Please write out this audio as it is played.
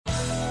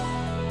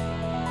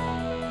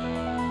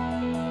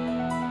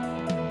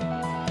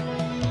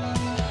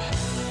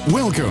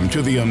Welcome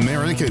to the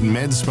American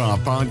Med Spa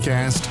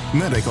Podcast,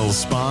 Medical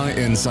Spa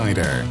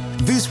Insider.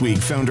 This week,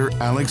 founder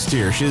Alex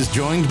Tiersch is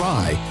joined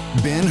by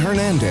Ben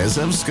Hernandez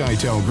of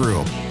SkyTel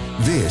Group.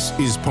 This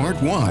is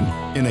part one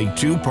in a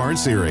two-part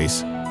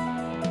series.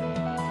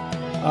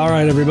 All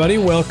right, everybody,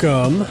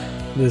 welcome.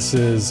 This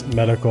is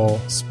Medical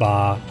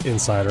Spa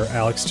Insider.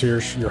 Alex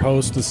Tiersch, your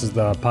host. This is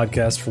the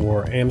podcast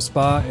for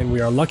AmSpa, and we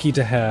are lucky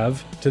to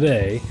have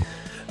today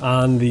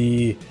on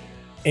the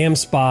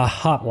AmSpa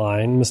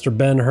hotline, Mr.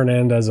 Ben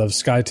Hernandez of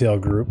SkyTel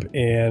Group.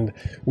 And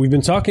we've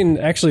been talking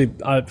actually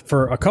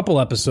for a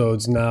couple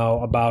episodes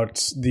now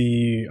about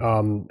the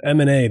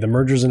M&A, the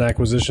mergers and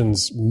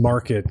acquisitions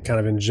market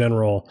kind of in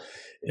general,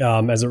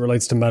 as it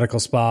relates to medical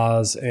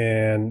spas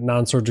and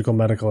non-surgical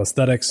medical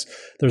aesthetics.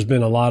 There's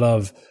been a lot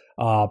of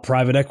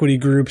private equity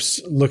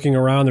groups looking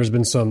around. There's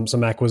been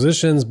some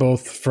acquisitions,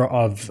 both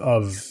of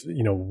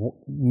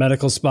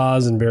medical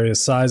spas in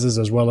various sizes,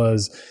 as well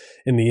as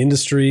in the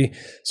industry.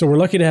 So we're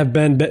lucky to have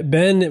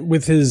Ben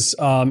with his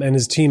and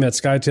his team at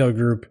SkyTel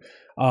Group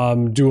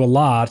do a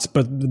lot,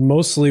 but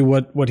mostly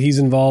what he's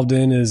involved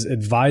in is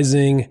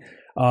advising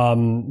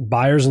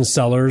buyers and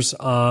sellers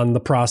on the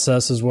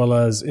process, as well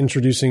as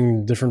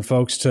introducing different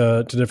folks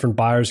to different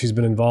buyers. He's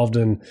been involved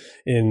in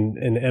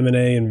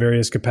M&A in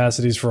various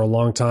capacities for a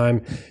long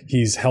time.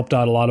 He's helped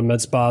out a lot of med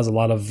spas, a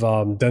lot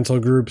of dental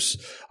groups.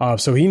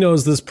 So he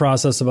knows this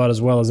process about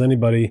as well as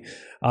anybody.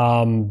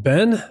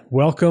 Ben,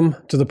 welcome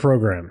to the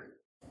program.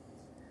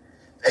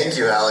 Thank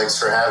you, Alex,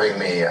 for having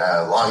me.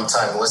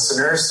 Long-time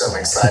listener, so I'm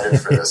excited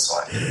for this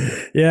one.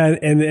 Yeah,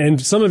 and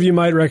some of you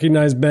might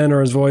recognize Ben or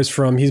his voice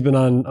from, he's been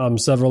on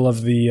several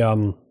of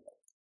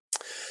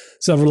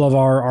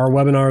our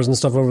webinars and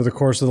stuff over the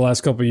course of the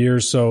last couple of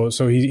years. So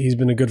he's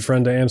been a good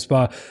friend to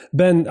AmSpa.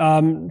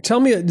 Ben, tell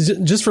me,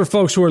 just for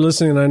folks who are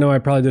listening, and I know I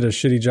probably did a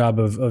shitty job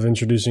of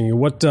introducing you,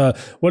 what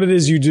it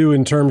is you do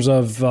in terms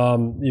of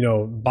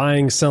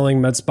buying, selling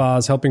med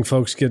spas, helping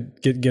folks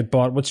get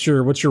bought. What's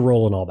your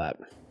role in all that?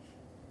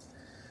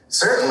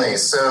 Certainly.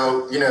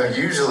 So,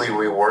 usually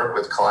we work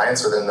with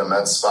clients within the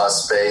med spa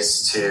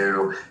space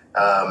to,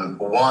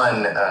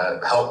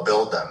 help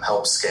build them,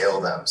 help scale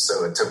them.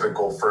 So a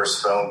typical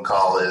first phone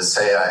call is,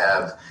 hey, I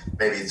have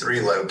maybe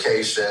 3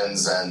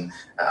 locations and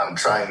I'm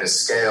trying to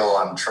scale.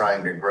 I'm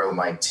trying to grow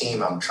my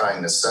team. I'm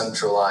trying to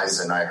centralize.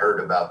 And I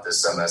heard about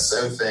this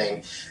MSO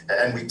thing.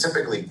 And we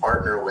typically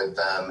partner with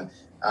them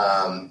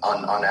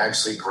on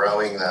actually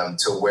growing them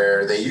to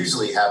where they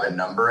usually have a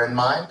number in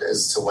mind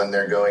as to when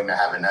they're going to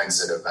have an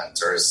exit event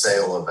or a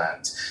sale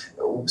event.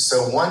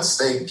 So once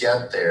they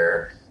get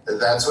there,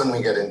 that's when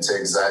we get into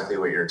exactly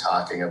what you're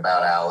talking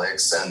about,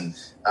 Alex. And,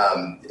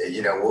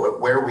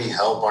 where we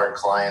help our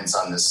clients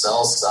on the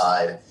sell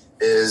side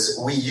is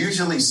we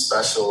usually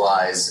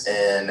specialize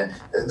in,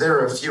 there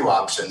are a few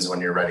options when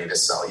you're ready to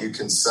sell. You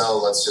can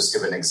sell, let's just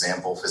give an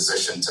example,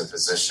 physician to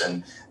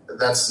physician.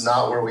 That's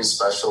not where we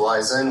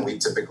specialize in. We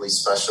typically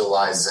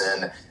specialize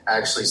in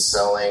actually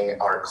selling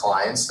our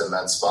clients, the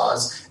med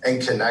spas,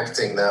 and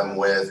connecting them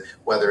with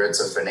whether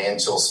it's a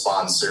financial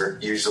sponsor.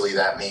 Usually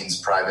that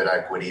means private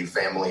equity,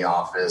 family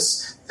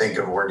office, think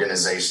of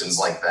organizations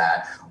like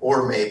that,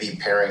 or maybe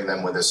pairing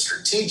them with a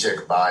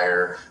strategic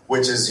buyer,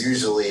 which is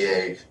usually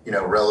a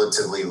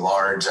relatively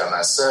large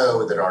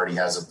MSO that already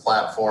has a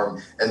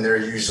platform, and they're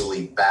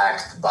usually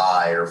backed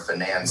by or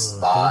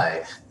financed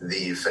by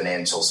the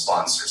financial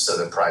sponsor. So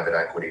the private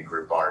equity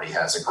group already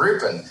has a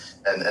group,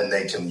 and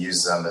they can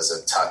use them as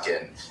a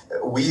tuck-in.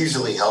 We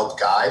usually help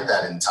guide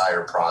that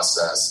entire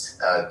process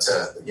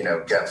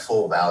to get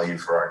full value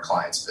for our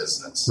client's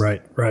business.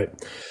 Right.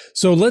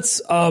 So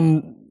let's.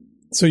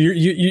 So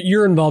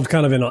you're involved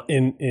kind of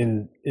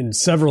in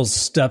several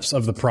steps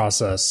of the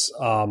process,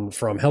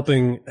 from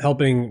helping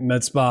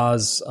med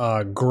spas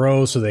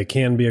grow so they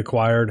can be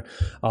acquired,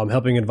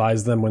 helping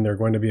advise them when they're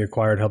going to be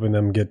acquired, helping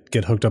them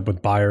get hooked up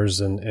with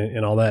buyers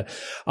and all that.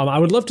 I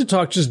would love to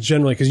talk just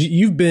generally, because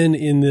you've been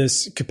in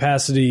this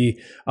capacity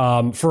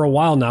for a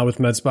while now with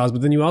med spas,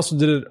 but then you also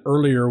did it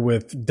earlier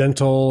with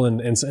dental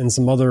and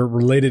some other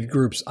related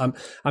groups.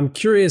 I'm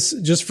curious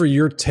just for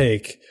your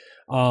take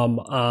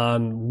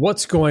on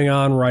what's going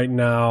on right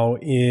now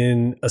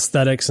in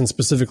aesthetics and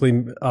specifically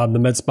the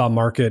med spa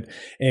market,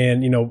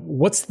 and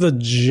what's the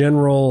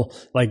general,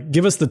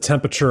 give us the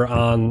temperature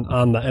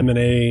on the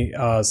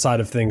M&A side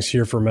of things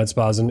here for med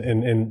spas,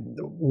 and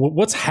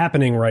what's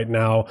happening right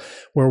now,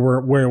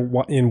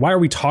 why are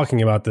we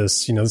talking about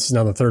this? This is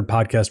now the third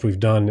podcast we've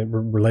done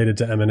related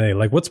to M&A.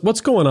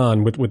 What's going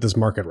on with this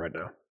market right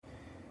now?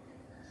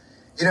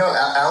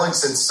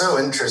 Alex, it's so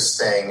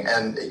interesting.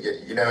 And,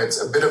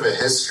 it's a bit of a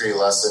history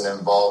lesson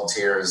involved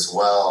here as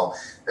well.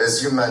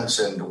 As you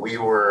mentioned, we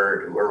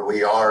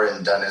are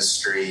in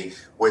dentistry,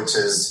 which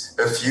is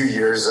a few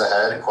years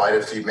ahead,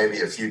 maybe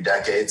a few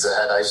decades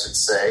ahead, I should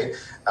say.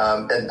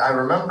 And I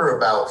remember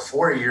about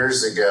 4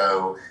 years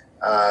ago,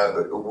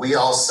 we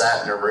all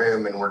sat in a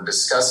room and were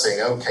discussing,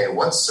 okay,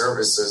 what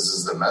services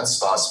is the med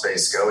spa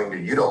space going to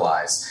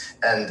utilize?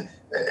 And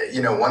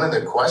one of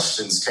the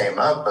questions came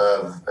up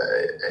of,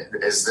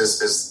 is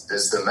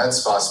the med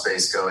spa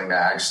space going to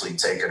actually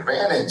take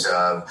advantage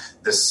of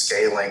the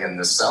scaling and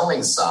the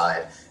selling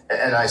side?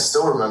 And I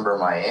still remember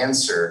my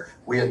answer.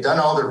 We had done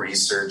all the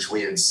research.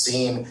 We had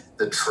seen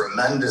the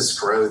tremendous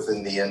growth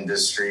in the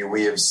industry.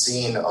 We have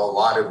seen a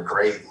lot of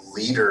great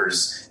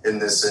leaders in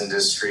this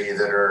industry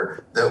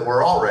that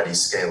were already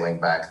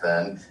scaling back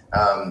then.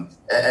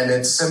 And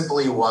it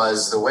simply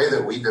was the way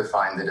that we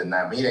defined it in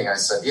that meeting. I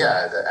said,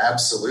 yeah,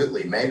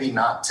 absolutely. Maybe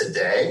not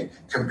today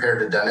compared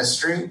to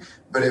dentistry,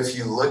 but if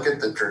you look at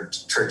the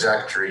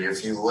trajectory,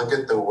 if you look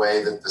at the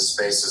way that the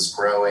space is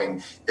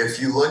growing, if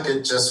you look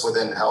at just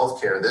within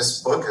healthcare,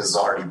 this book has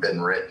already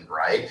been written,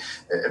 right?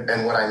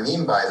 And what I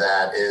mean by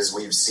that is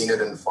we've seen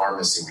it in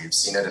pharmacy, we've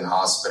seen it in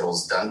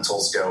hospitals,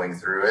 dental's going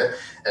through it,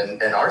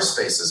 and our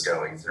space is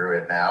going through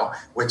it now,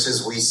 which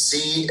is we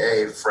see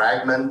a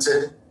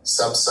fragmented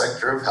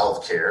subsector of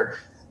healthcare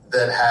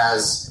that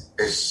has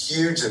a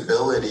huge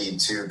ability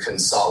to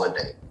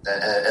consolidate.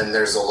 And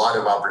there's a lot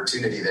of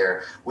opportunity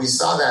there. We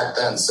saw that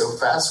then. So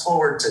fast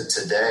forward to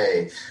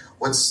today,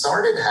 what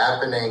started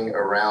happening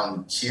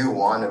around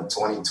Q1 of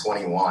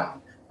 2021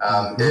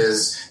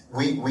 is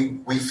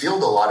we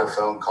field a lot of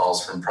phone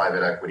calls from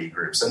private equity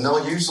groups, and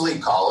they'll usually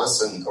call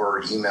us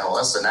or email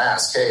us and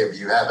ask, hey, if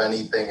you have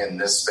anything in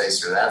this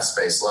space or that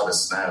space, let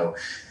us know.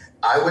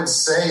 I would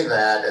say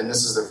that, and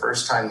this is the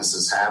first time this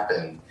has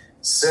happened,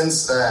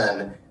 since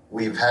then,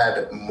 we've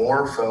had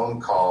more phone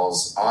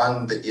calls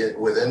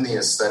within the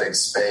aesthetic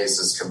space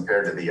as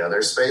compared to the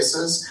other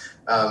spaces.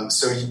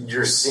 So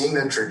you're seeing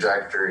the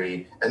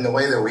trajectory, and the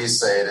way that we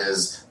say it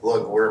is,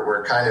 look,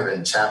 we're kind of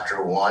in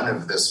chapter 1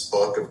 of this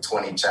book of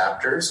 20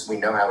 chapters. We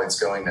know how it's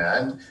going to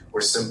end.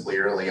 We're simply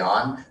early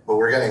on, but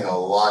we're getting a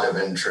lot of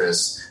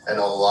interest and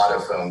a lot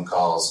of phone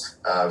calls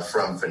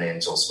from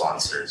financial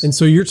sponsors. And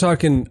so you're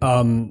talking,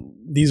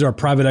 these are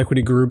private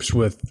equity groups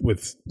with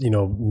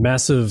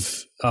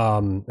massive,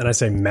 and I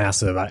say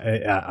massive,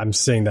 I'm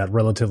saying that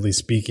relatively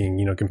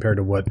speaking, compared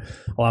to what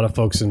a lot of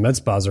folks in med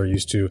spas are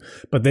used to,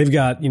 but they've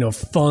got,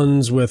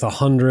 funds with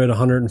 100,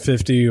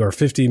 150 or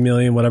 50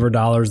 million, whatever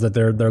dollars that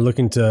they're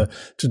looking to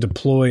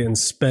deploy and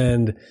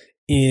spend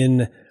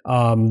in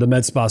the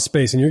med spa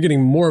space. And you're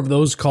getting more of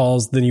those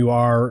calls than you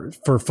are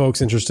for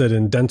folks interested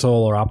in dental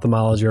or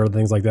ophthalmology or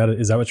things like that.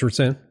 Is that what you were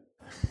saying?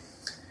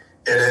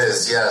 It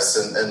is, yes.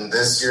 And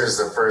this year is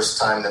the first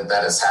time that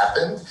has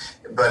happened,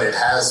 but it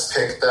has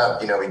picked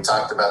up. We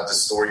talked about the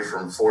story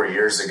from 4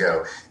 years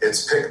ago.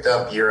 It's picked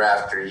up year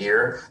after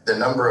year. The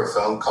number of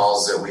phone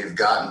calls that we've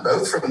gotten,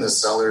 both from the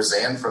sellers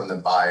and from the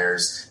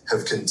buyers,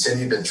 have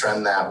continued to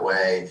trend that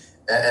way.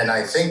 And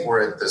I think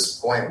we're at this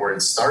point where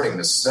it's starting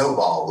to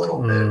snowball a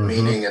little bit,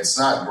 meaning it's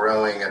not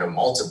growing at a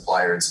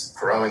multiplier. It's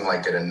growing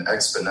like at an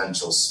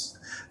exponential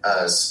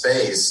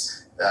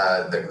space,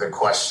 the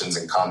questions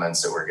and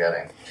comments that we're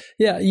getting.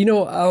 Yeah,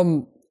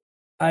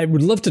 I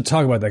would love to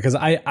talk about that because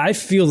I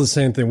feel the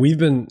same thing. We've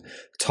been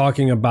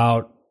talking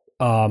about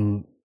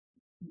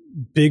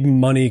big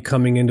money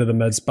coming into the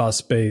med spa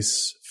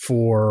space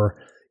for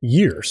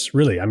years,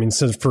 really. I mean,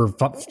 since for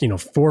 4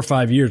 or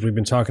 5 years, we've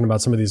been talking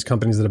about some of these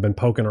companies that have been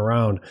poking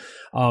around.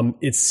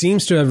 It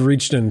seems to have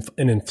reached an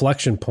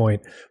inflection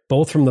point,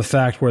 both from the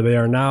fact where they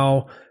are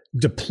now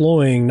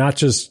deploying not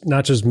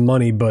just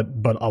money, but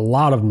a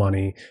lot of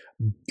money,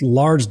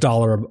 large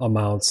dollar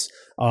amounts,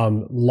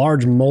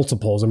 large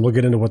multiples, and we'll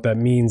get into what that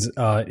means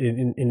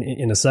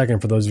in a second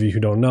for those of you who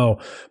don't know.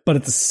 But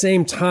at the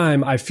same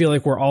time, I feel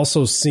like we're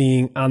also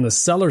seeing on the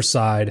seller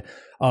side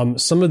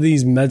some of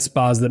these med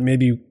spas that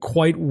maybe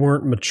quite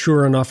weren't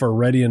mature enough or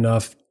ready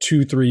enough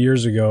 2-3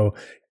 years ago,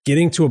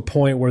 getting to a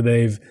point where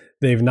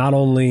they've not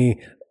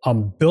only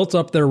built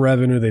up their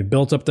revenue, they've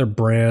built up their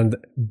brand,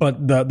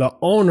 but the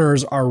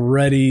owners are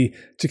ready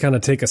to kind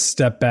of take a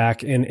step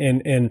back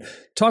and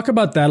talk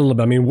about that a little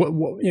bit. I mean,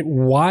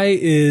 why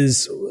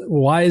is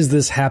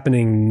this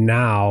happening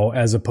now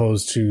as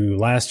opposed to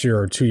last year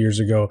or 2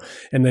 years ago?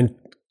 And then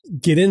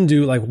get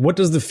into what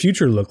does the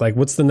future look like?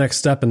 What's the next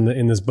step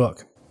in this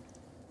book?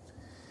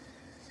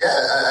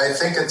 Yeah, I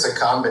think it's a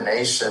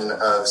combination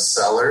of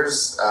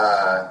sellers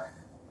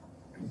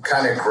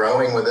kind of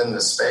growing within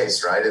the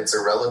space, right? It's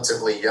a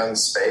relatively young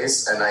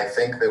space. And I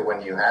think that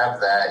when you have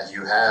that,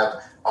 you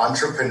have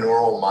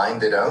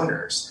entrepreneurial-minded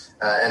owners.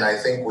 And I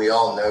think we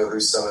all know who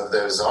some of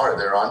those are.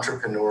 They're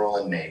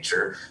entrepreneurial in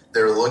nature.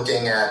 They're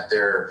looking at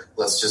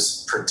let's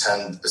just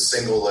pretend, a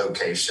single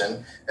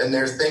location. And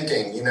they're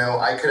thinking,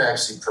 I could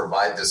actually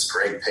provide this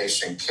great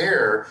patient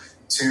care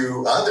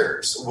to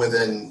others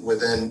within,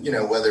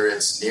 whether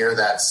it's near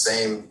that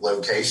same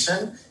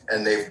location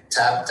and they've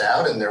tapped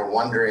out and they're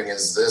wondering,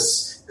 is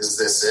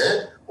this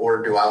it?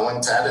 Or do I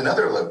want to add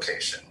another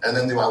location? And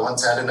then do I want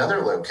to add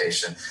another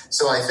location?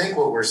 So I think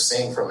what we're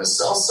seeing from a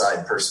sell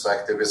side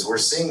perspective is we're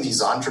seeing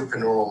these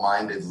entrepreneurial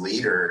minded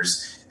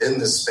leaders in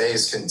the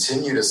space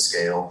continue to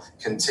scale,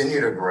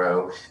 continue to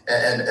grow.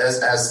 And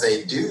as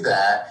they do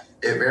that,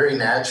 it very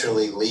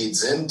naturally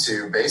leads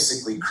into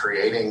basically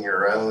creating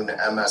your own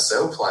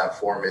MSO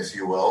platform, if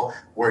you will,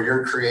 where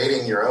you're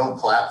creating your own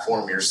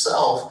platform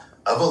yourself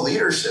of a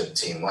leadership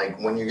team. Like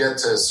when you get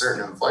to a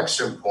certain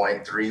inflection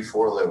point,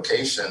 3-4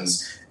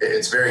 locations,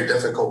 it's very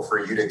difficult for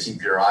you to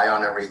keep your eye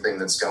on everything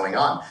that's going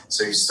on.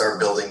 So you start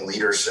building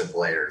leadership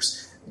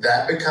layers.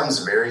 That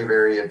becomes very,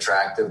 very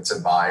attractive to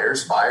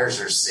buyers. Buyers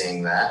are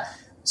seeing that.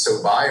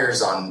 So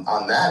buyers on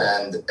that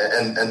end,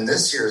 and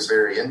this year is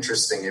very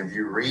interesting. If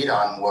you read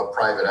on what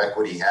private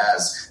equity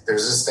has,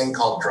 there's this thing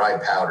called dry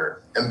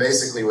powder. And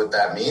basically what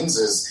that means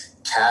is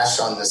cash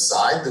on the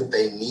side that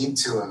they need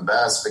to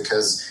invest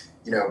because,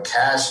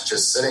 cash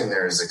just sitting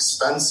there is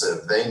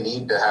expensive. They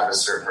need to have a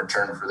certain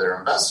return for their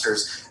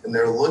investors. And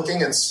they're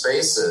looking at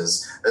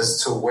spaces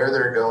as to where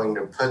they're going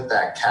to put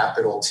that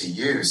capital to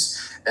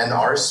use. And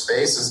our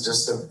space is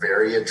just a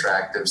very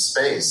attractive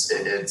space.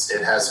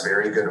 It has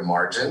very good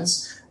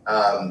margins.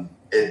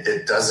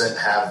 It doesn't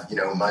have,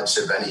 much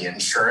of any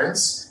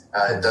insurance.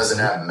 It doesn't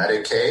have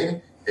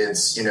Medicaid.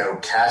 It's,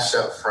 cash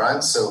up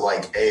front. So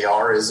like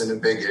AR isn't a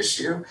big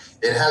issue.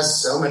 It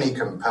has so many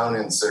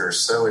components that are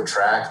so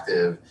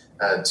attractive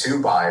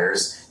to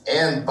buyers.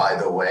 And by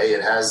the way,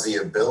 it has the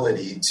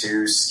ability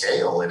to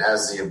scale. It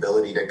has the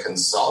ability to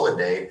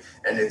consolidate,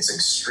 and it's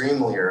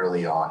extremely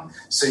early on.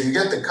 So you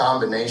get the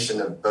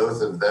combination of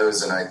both of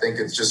those, and I think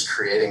it's just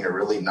creating a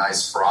really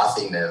nice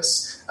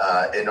frothiness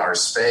in our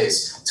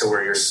space to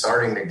where you're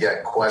starting to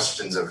get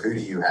questions of who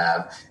do you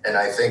have. And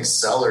I think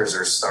sellers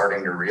are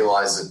starting to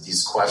realize that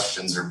these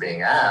questions are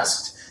being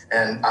asked.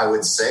 And I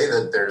would say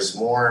that there's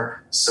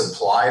more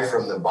supply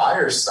from the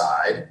buyer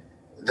side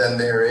than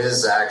there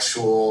is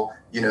actual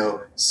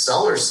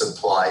seller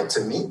supply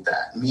to meet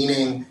that,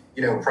 meaning,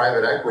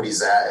 private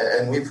equity's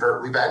and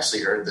we've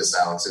actually heard this,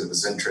 Alex. It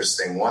was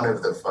interesting. One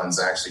of the funds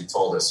actually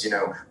told us,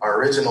 our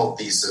original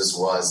thesis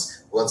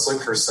was, let's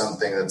look for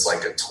something that's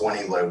like a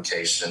 20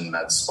 location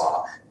med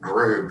spa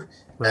group,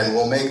 right, and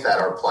we'll make that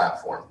our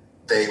platform.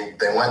 They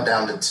went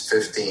down to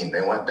 15,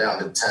 they went down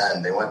to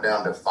 10, they went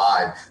down to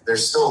 5. They're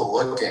still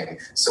looking.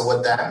 So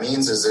what that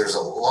means is there's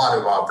a lot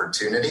of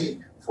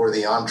opportunity for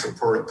the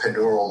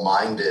entrepreneurial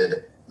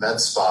minded med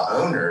spa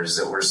owners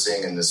that we're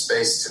seeing in the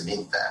space to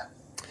meet that.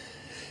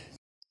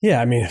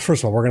 Yeah, I mean,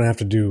 first of all, we're gonna have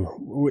to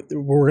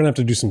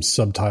do some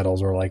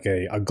subtitles or like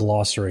a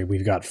glossary.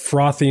 We've got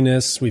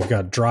frothiness, we've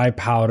got dry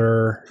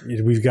powder,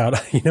 we've got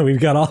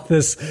all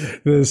this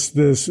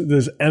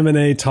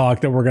M&A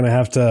talk that we're gonna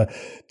have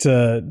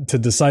to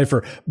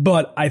decipher.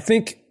 But I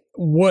think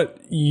what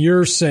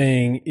you're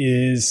saying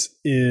is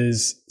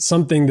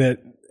something that,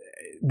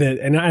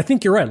 and I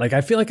think you're right. Like, I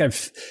feel like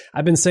I've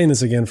been saying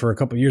this again for a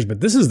couple of years,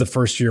 but this is the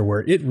first year where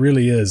it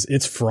really is.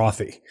 It's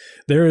frothy.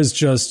 There is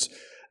just,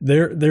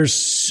 there's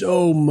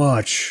so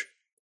much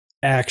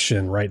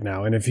action right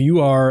now. And if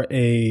you are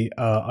a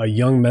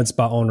young med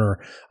spa owner,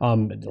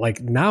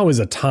 like now is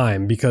a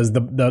time, because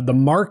the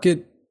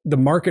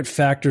market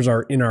factors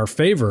are in our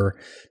favor,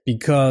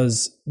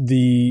 because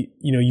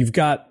you've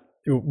got,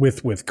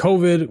 with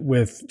COVID,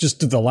 with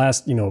just the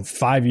last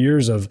 5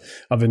 years of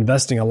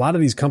investing, a lot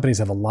of these companies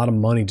have a lot of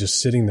money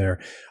just sitting there.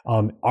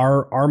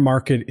 Our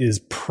market is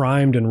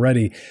primed and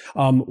ready.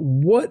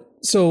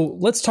 So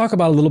let's talk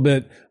about a little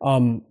bit.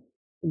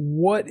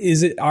 What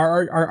is it?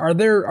 Are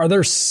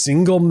there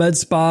single med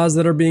spas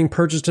that are being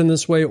purchased in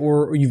this way,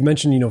 or you've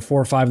mentioned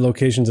 4 or 5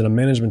 locations and a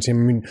management team?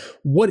 I mean,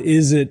 what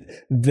is it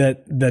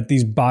that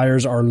these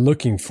buyers are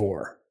looking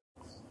for?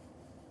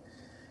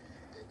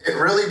 It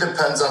really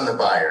depends on the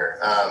buyer.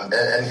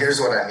 And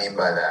here's what I mean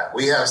by that.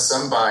 We have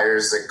some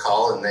buyers that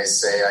call and they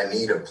say, I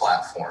need a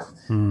platform.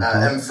 Mm-hmm.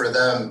 And for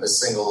them, a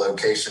single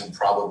location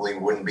probably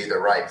wouldn't be the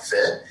right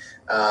fit.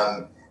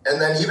 And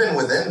then even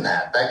within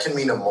that can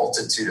mean a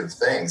multitude of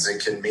things.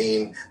 It can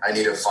mean I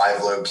need a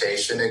 5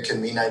 location. It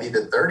can mean I need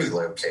a 30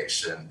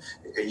 location.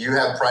 You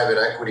have private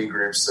equity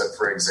groups that,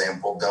 for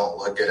example, don't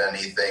look at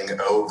anything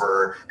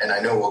over, and I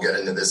know we'll get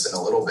into this in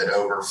a little bit,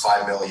 over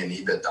 5 million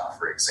EBITDA,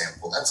 for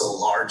example. That's a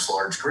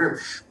large group.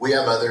 We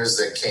have others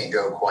that can't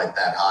go quite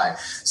that high.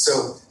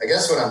 So I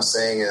guess what I'm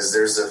saying is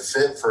there's a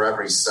fit for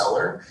every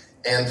seller.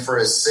 And for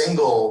a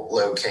single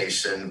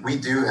location, we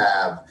do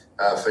have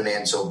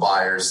financial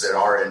buyers that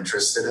are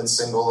interested in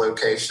single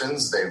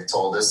locations. They've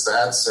told us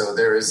that. So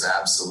there is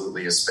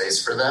absolutely a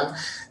space for them.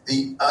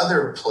 The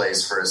other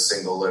place for a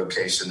single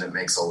location that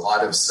makes a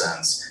lot of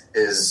sense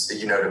is,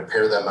 to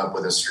pair them up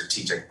with a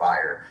strategic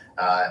buyer.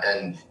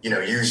 And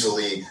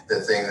usually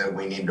the thing that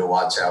we need to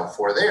watch out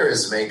for there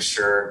is make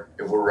sure,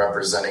 if we're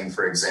representing,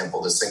 for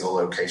example, the single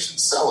location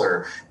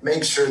seller,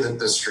 make sure that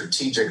the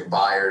strategic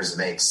buyers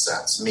make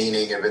sense.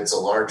 Meaning if it's a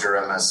larger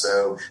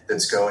MSO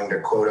that's going to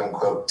quote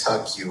unquote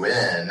tuck you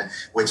in,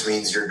 which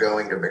means you're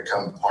going to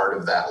become part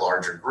of that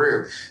larger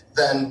group,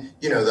 then,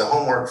 the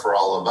homework for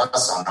all of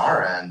us on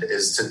our end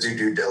is to do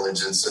due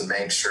diligence and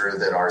make sure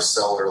that our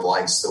seller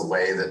likes the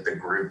way that the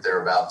group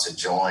they're about to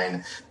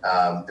join,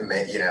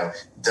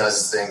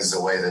 does things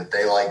the way that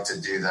they like to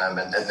do them.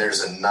 And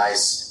there's a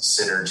nice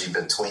synergy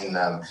between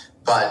them.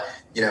 But,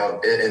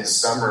 in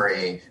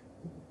summary,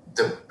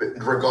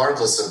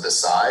 regardless of the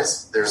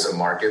size, there's a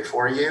market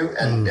for you,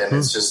 and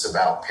it's just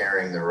about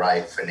pairing the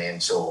right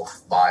financial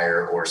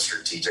buyer or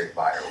strategic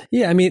buyer.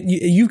 Yeah, I mean,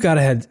 you've got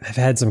to have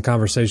had some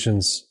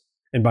conversations.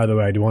 And by the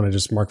way, I do want to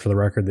just mark for the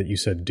record that you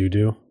said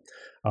doo-doo,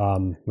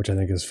 which I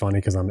think is funny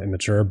because I'm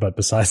immature. But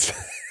besides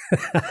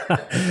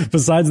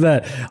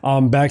that,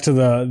 back to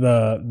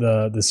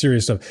the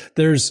serious stuff.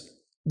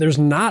 There's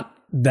not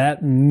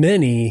that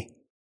many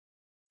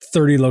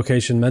 30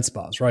 location med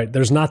spas, right?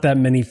 There's not that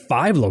many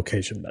 5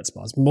 location med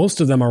spas. Most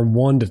of them are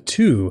 1 to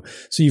 2.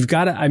 So you've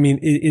got to, I mean,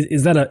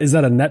 is that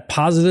a net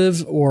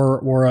positive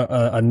or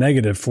a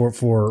negative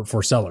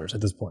for sellers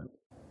at this point?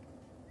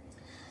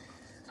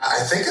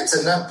 I think it's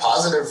a net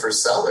positive for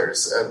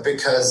sellers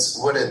because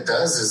what it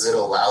does is it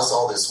allows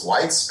all this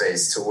white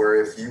space to where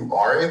if you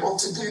are able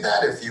to do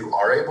that, if you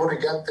are able to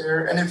get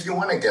there, and if you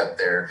want to get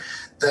there,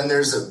 then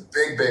there's a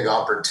big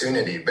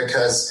opportunity,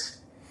 because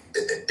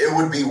it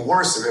would be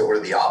worse if it were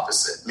the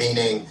opposite.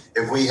 Meaning,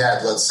 if we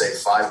had, let's say,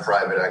 5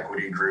 private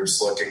equity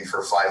groups looking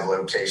for 5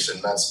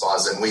 location med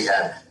spas, and we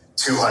had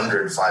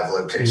 205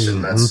 location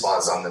med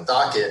spas on the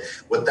docket,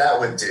 what that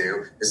would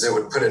do is it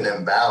would put an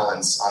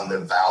imbalance on the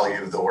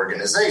value of the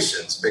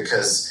organizations,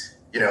 because,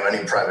 you know,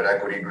 any private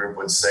equity group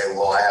would say,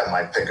 well, I have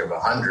my pick of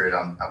 100.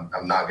 I'm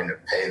not going to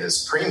pay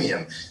this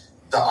premium.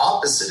 The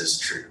opposite is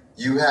true.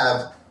 You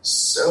have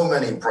so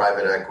many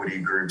private equity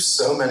groups,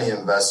 so many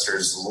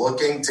investors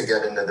looking to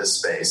get into this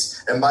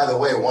space. And by the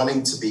way,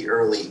 wanting to be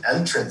early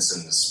entrants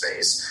in the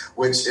space,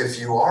 which if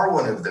you are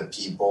one of the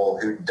people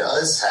who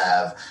does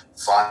have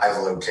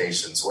 5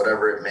 locations,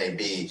 whatever it may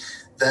be,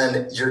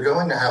 then you're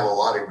going to have a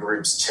lot of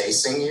groups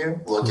chasing you,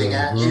 looking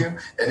at you.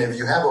 And if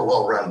you have a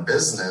well-run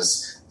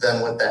business,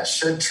 then what that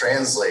should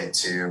translate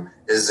to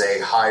is a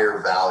higher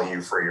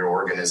value for your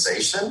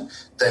organization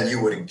than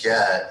you would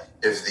get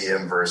if the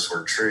inverse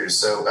were true.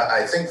 So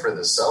I think for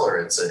the seller,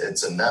 it's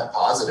a net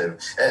positive.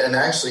 And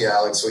actually,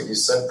 Alex, what you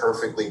said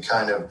perfectly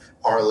kind of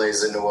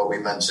parlays into what we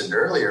mentioned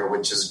earlier,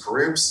 which is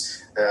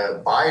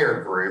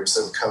buyer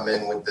groups have come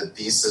in with the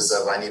thesis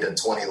of I need a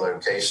 20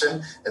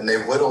 location, and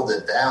they whittled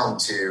it down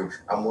to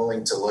I'm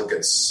willing to look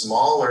at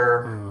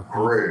smaller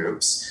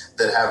groups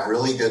that have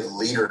really good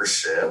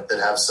leadership, that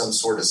have some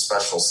sort of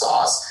special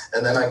sauce,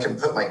 and then I can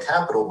put my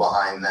capital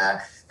behind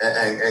that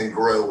and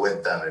grow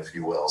with them, if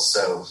you will.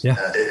 So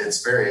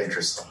it's very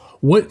interesting.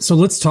 So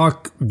let's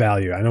talk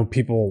value. I know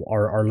people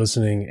are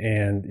listening,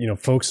 and, you know,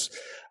 folks,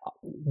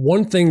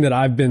 one thing that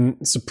I've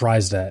been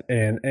surprised at,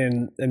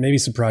 and maybe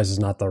surprised is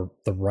not the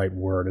right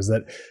word, is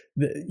that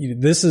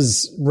this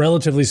is,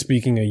 relatively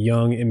speaking, a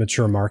young,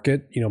 immature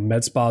market. You know,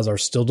 med spas are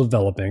still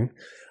developing.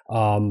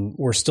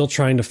 We're still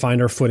trying to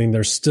find our footing.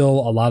 There's still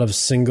a lot of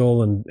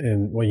single and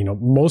well, you know,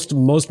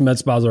 most med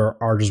spas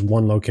are just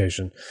one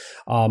location.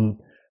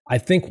 I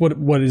think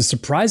what is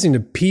surprising to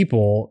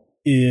people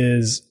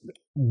is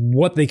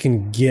what they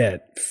can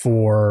get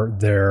for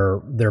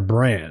their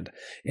brand.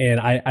 And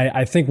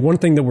I think one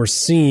thing that we're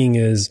seeing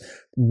is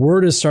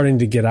word is starting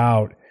to get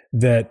out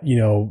that, you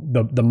know,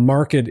 the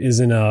market is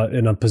in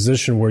a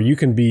position where you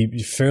can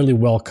be fairly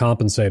well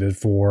compensated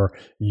for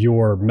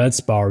your med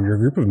spa or your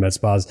group of med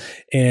spas,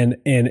 and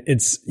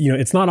it's, you know,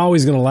 it's not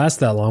always going to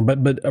last that long,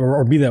 but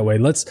or be that way.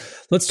 Let's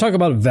talk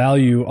about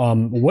value.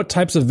 What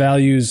types of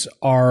values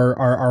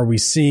are we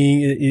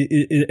seeing,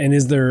 and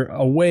is there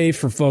a way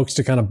for folks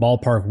to kind of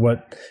ballpark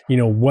what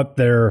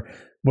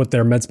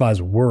their med spa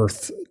is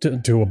worth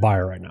to a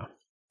buyer right now?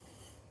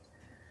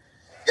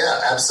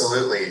 Yeah,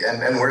 absolutely.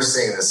 And we're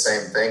seeing the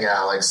same thing,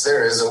 Alex.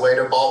 There is a way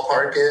to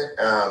ballpark it.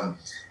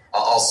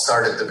 I'll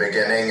start at the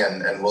beginning,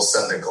 and we'll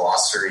send the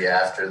glossary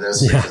after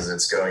this because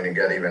it's going to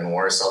get even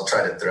worse. I'll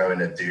try to throw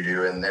in a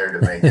doo-doo in there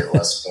to make it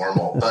less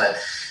formal. But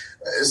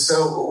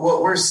so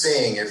what we're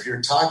seeing, if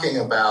you're talking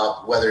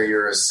about whether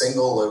you're a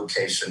single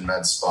location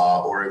med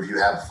spa or if you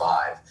have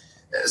 5,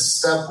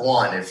 step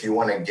one, if you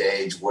want to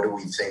gauge what do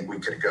we think we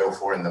could go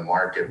for in the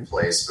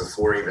marketplace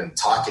before even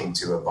talking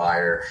to a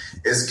buyer,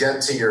 is get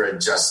to your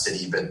adjusted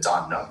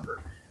EBITDA number.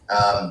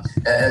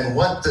 And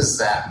what does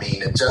that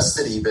mean?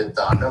 Adjusted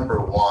EBITDA,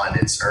 number one,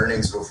 it's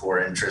earnings before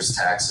interest,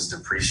 taxes,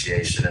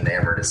 depreciation, and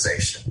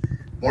amortization.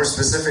 More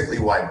specifically,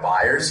 why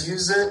buyers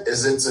use it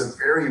is it's a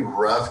very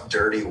rough,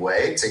 dirty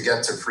way to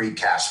get to free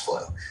cash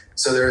flow.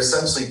 So they're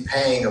essentially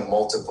paying a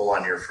multiple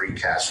on your free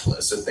cash flow.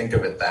 So think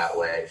of it that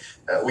way.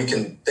 We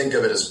can think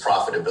of it as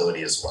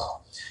profitability as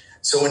well.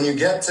 So when you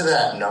get to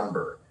that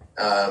number,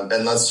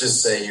 and let's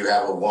just say you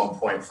have a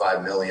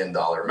 $1.5 million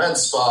med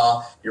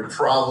spa, you're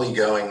probably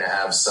going to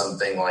have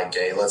something like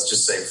let's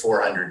just say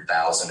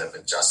 $400,000 of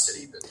adjusted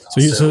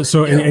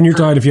EBITDA. And you're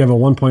talking, if you have a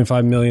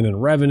 $1.5 million in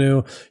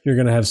revenue, you're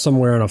going to have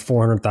somewhere in a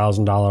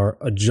 $400,000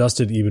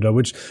 adjusted EBITDA,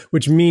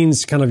 which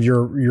means kind of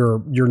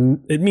your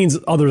it means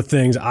other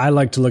things. I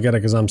like to look at it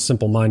because I'm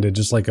simple minded,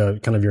 just like a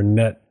kind of your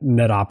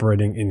net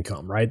operating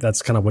income, right?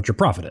 That's kind of what your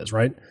profit is,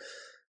 right?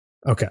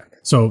 Okay.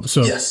 So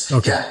yes.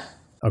 Okay. Yeah.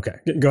 Okay.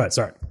 Go ahead.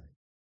 Sorry.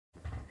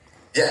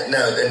 Yeah,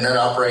 no, the net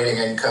operating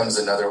income is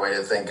another way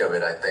to think of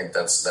it. I think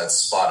that's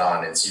spot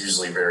on. It's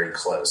usually very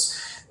close.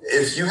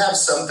 if you have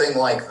something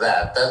like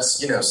that, that's,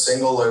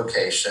 single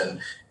location,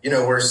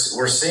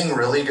 we're seeing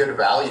really good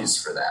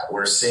values for that.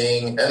 We're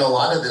seeing, and a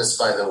lot of this,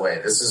 by the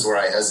way, this is where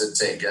I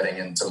hesitate getting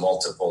into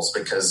multiples,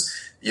 because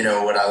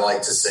what I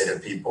like to say to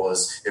people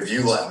is, if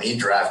you let me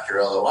draft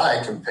your LOI,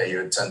 I can pay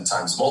you a 10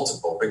 times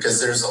multiple, because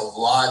there's a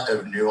lot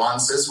of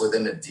nuances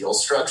within a deal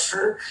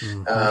structure.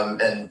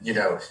 And,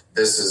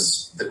 this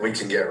is that we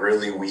can get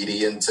really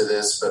weedy into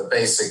this, but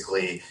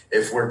basically,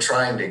 if we're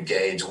trying to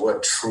gauge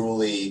what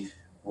truly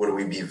would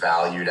we be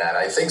valued at,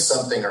 I think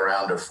something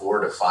around a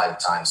 4 to 5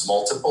 times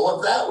multiple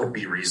of that would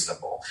be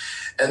reasonable.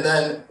 And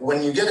then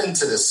when you get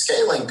into the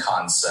scaling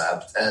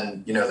concept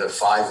and, the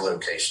 5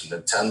 location,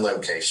 the 10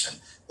 location,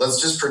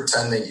 let's just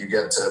pretend that you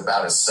get to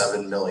about a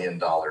 $7 million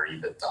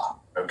EBITDA.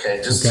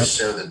 Okay, just to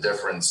show the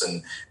difference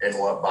in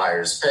what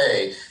buyers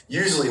pay.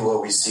 Usually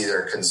what we see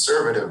there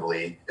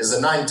conservatively is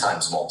a 9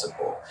 times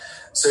multiple.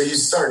 So you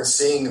start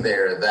seeing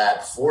there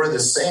that for the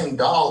same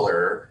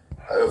dollar,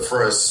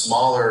 for a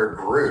smaller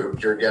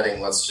group, you're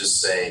getting, let's just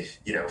say,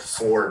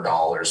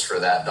 $4 for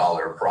that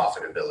dollar of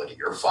profitability,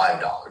 or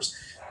 $5.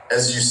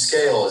 As you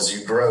scale, as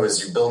you grow,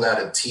 as you build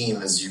out a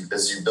team, as you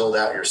build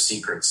out your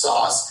secret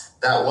sauce,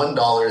 that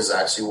 $1 is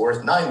actually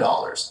worth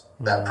 $9.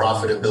 That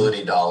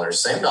profitability dollar,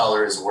 same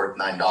dollar, is worth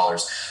 $9.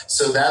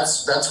 So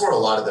that's where a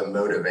lot of the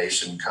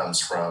motivation comes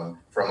from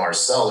our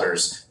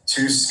sellers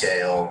to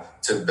scale,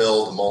 to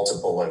build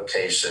multiple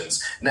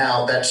locations.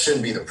 Now, that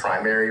shouldn't be the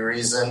primary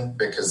reason,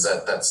 because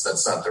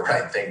that's not the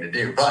right thing to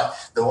do. But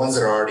the ones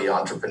that are already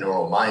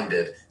entrepreneurial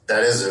minded,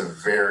 that is a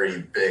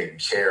very big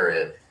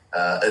carrot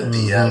at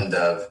the end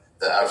of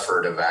the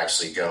effort of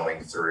actually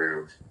going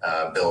through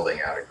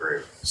building out a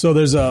group. So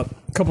there's a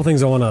couple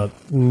things I want to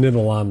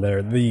nibble on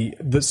there.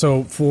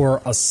 So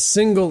for a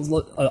single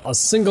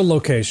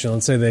location,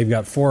 let's say they've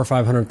got $400,000 or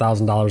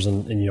 $500,000,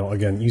 and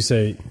again, you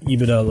say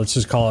EBITDA, let's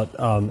just call it,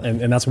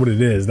 and that's what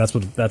it is.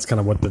 That's kind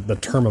of what the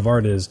term of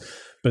art is.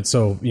 But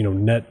so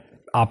net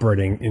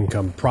operating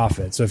income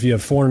profit. So if you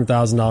have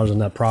 $400,000 in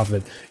net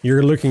profit,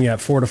 you're looking at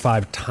 4 to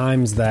 5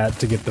 times that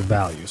to get the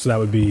value. So that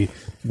would be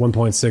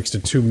 $1.6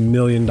 to $2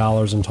 million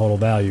in total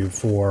value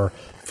for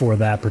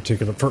that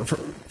particular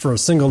for a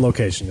single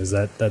location. Is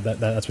that's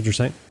what you're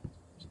saying?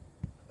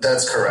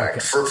 That's correct.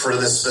 Okay. For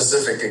this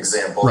specific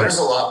example, right. There's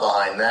a lot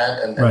behind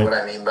that, and right. What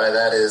I mean by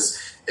that is,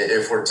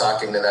 if we're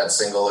talking to that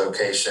single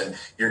location,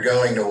 you're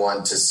going to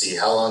want to see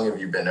how long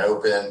have you been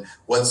open?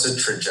 What's the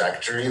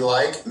trajectory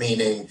like?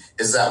 Meaning,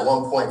 is that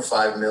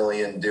 1.5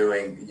 million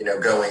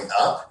going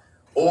up?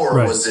 Or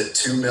right. Was it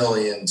 2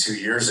 million 2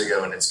 years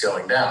ago and it's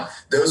going down?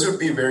 Those would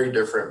be very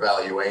different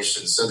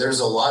valuations. So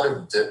there's a lot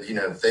of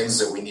things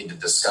that we need to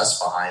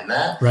discuss behind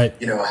that. Right.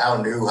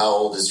 How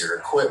old is your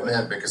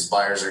equipment? Because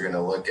buyers are going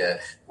to look at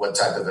what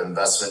type of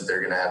investment they're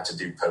going to have to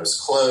do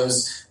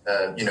post-close.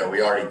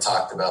 We already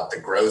talked about the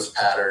growth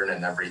pattern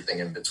and everything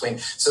in between.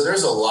 So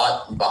there's a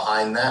lot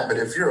behind that. But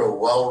if you're a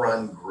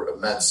well-run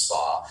med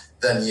spa,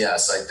 then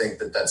yes, I think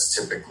that's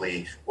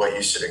typically what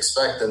you should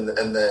expect. And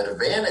the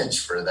advantage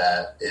for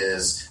that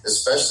is,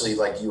 especially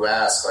like you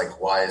ask,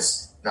 like, why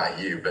is not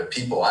you, but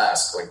people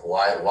ask, like,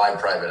 why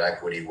private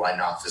equity? Why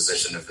not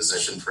physician to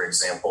physician, for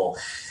example?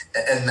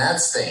 And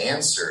that's the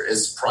answer,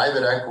 is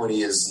private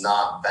equity is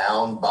not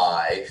bound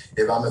by,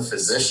 if I'm a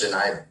physician,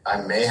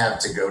 I may have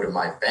to go to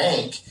my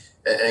bank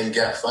and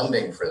get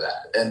funding for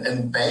that.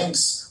 And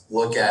banks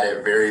look at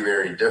it very,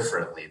 very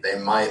differently. They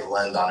might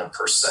lend on a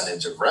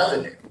percentage of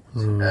revenue,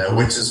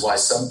 which is why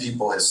some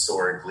people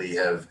historically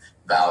have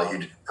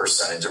valued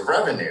percentage of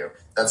revenue.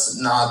 That's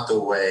not the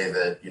way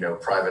that,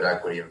 private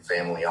equity and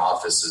family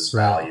offices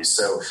value.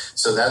 So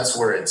that's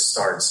where it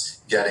starts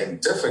getting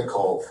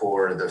difficult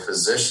for the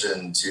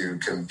physician to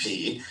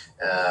compete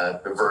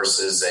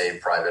versus a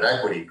private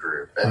equity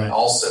group, and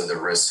also the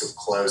risk of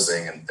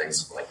closing and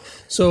things like that.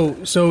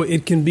 So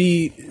it can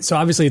be, so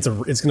obviously it's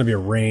going to be a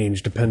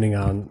range depending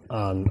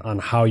on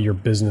how your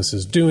business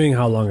is doing,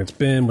 how long it's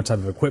been, what type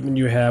of equipment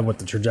you have, what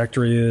the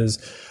trajectory is,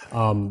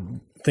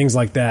 things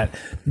like that.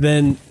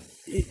 Then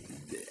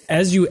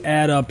as you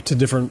add up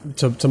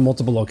to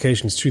multiple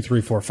locations, 2,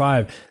 3, 4,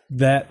 5,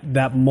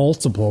 that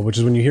multiple, which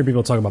is when you hear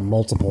people talk about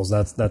multiples,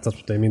 that's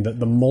what they mean.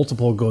 The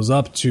multiple goes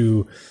up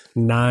to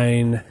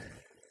 9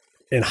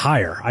 and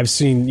higher. we've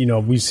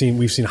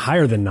seen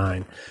higher than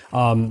 9.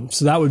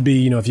 So that would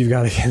be, if you've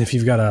got a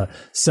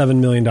 $7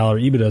 million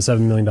EBITDA, $7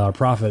 million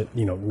profit,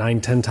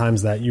 9, 10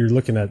 times that, you're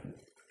looking at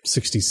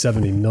 $60,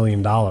 $70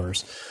 million.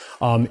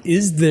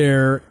 Is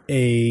there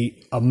a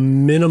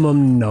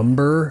minimum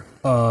number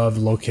of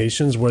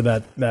locations where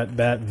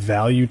that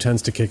value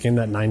tends to kick in,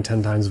 that 9,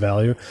 10 times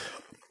value,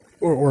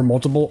 or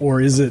multiple, or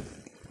is it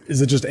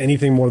just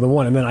anything more than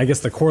one? And then I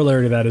guess the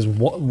corollary to that is,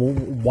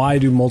 why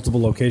do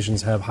multiple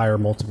locations have higher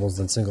multiples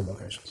than single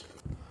locations?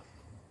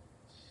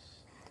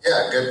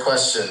 Yeah, good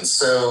question.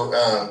 So,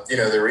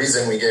 the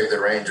reason we gave the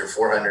range of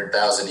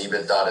 400,000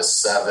 EBITDA to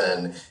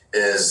 7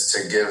 is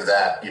to give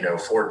that,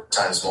 4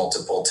 times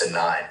multiple to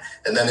 9.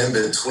 And then in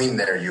between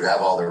there, you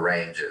have all the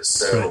ranges.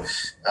 So,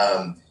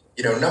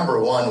 number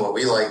one, what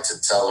we like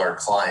to tell our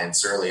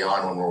clients early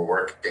on when we're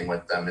working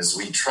with them is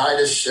we try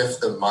to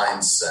shift the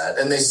mindset,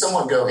 and they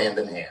somewhat go hand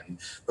in hand,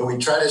 but we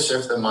try to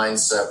shift the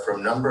mindset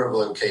from number of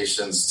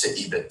locations to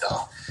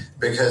EBITDA.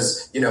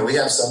 Because, we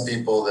have some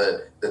people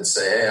that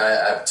say, hey,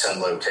 I have 10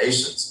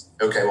 locations.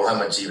 Okay, well, how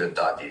much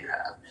EBITDA do you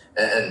have?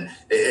 And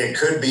it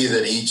could be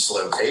that each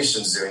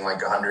location is doing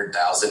like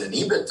 100,000 in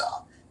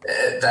EBITDA.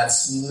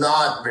 That's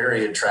not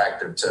very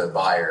attractive to a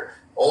buyer.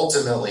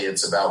 Ultimately,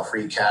 it's about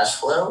free cash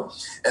flow.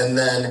 And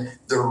then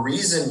the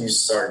reason you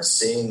start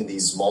seeing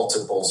these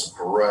multiples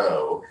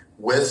grow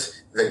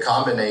with the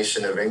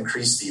combination of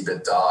increased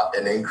EBITDA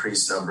and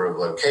increased number of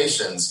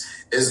locations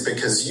is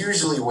because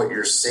usually what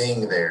you're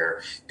seeing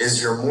there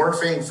is you're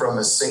morphing from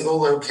a single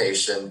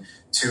location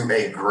to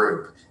a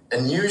group.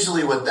 And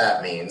usually what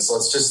that means,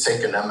 let's just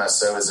take an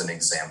MSO as an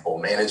example,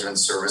 management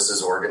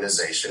services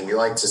organization. We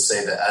like to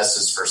say the S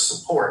is for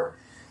support.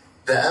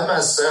 The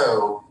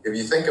MSO, if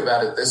you think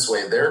about it this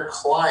way, their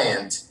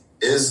client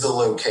is the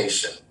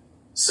location.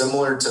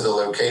 Similar to the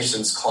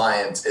location's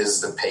client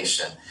is the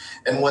patient.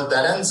 And what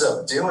that ends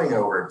up doing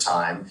over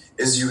time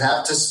is you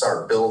have to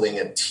start building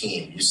a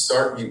team.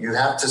 You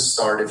have to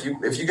start, if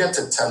you get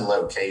to 10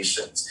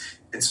 locations,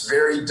 it's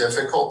very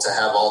difficult to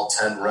have all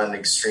 10 run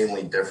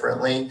extremely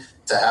differently,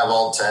 to have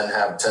all 10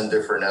 have 10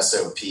 different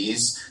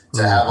SOPs,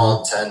 to have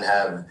all 10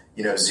 have,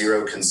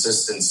 zero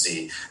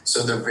consistency.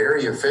 So the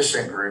very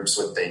efficient groups,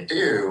 what they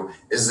do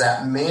is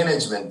that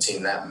management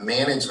team, that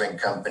management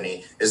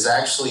company is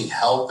actually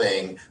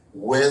helping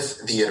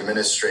with the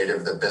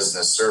administrative, the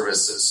business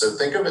services. So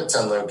think of a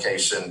 10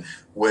 location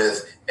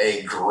with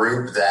a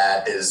group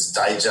that is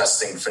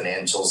digesting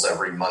financials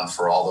every month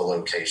for all the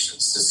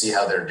locations to see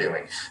how they're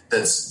doing,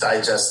 that's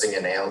digesting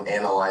and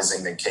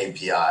analyzing the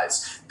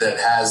KPIs, that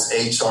has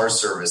HR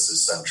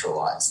services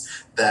centralized,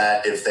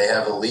 that if they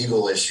have a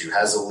legal issue,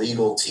 has a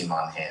legal team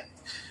on hand.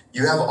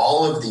 You have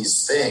all of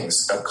these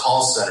things, a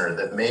call center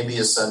that maybe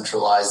is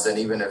centralized and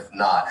even if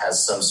not,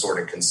 has some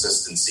sort of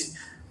consistency,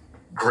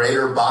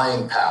 greater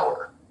buying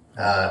power.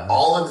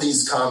 All of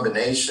these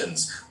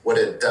combinations, what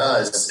it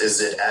does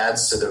is it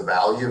adds to the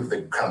value of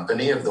the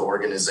company, of the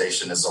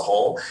organization as a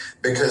whole,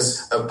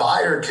 because a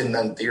buyer can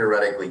then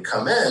theoretically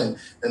come in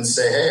and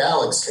say, hey,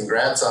 Alex,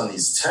 congrats on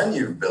these 10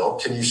 you've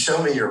built. Can you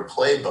show me your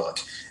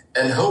playbook?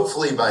 And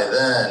hopefully by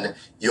then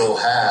you'll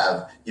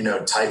have,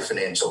 tight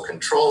financial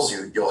controls.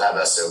 You'll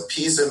have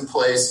SOPs in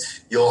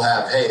place. You'll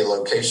have, hey,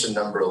 location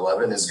number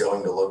 11 is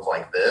going to look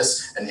like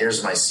this. And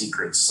here's my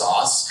secret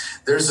sauce.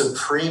 There's a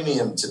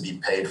premium to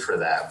be paid for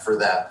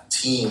that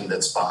team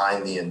that's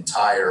behind the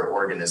entire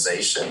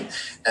organization.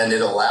 And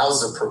it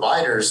allows the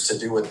providers to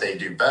do what they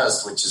do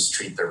best, which is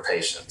treat their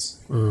patients.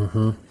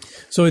 Mm-hmm.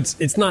 So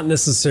it's not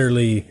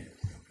necessarily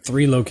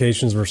 3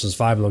 locations versus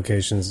 5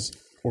 locations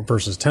or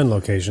versus 10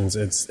 locations.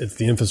 It's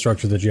the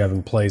infrastructure that you have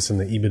in place and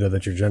the EBITDA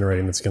that you're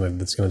generating that's going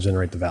to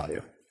generate the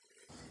value.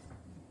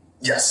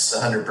 Yes,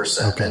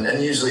 100%. Okay.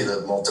 And usually the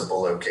multiple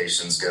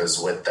locations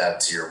goes with that,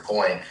 to your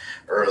point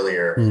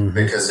earlier,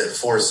 because it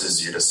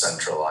forces you to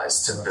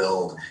centralize, to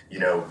build,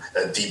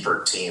 a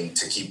deeper team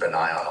to keep an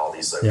eye on all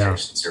these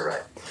locations. Yeah. You're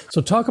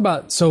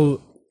right.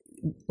 So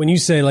when you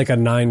say like a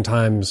 9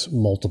 times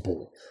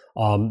multiple,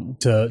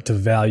 to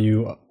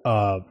value,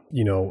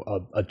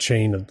 a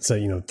chain of,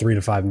 say, 3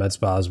 to 5 med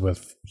spas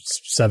with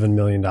 $7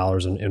 million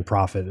in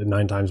profit at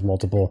 9 times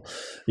multiple,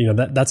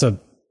 that's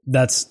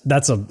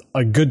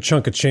a good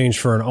chunk of change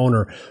for an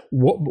owner.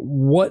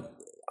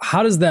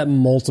 How does that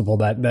multiple,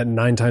 that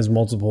 9 times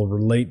multiple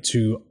relate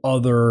to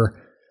other,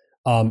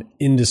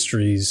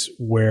 industries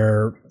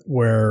where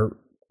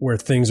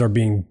things are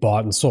being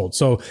bought and sold?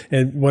 So,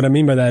 and what I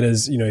mean by that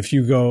is, if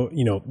you go,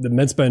 the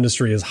med spa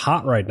industry is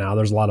hot right now.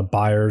 There's a lot of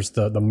buyers.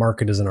 The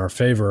market is in our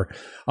favor.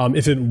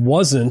 If it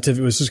was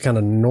just kind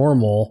of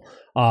normal,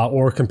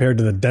 or compared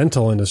to the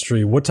dental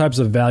industry, what types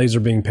of values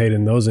are being paid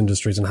in those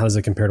industries, and how does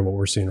it compare to what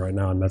we're seeing right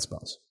now in med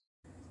spas?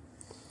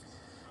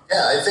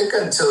 Yeah, I think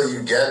until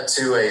you get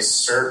to a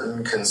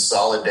certain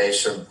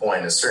consolidation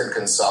point, a certain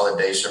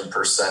consolidation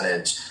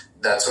percentage,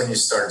 that's when you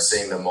start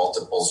seeing the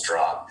multiples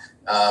drop.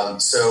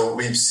 So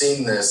we've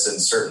seen this in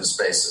certain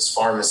spaces.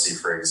 Pharmacy,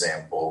 for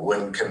example,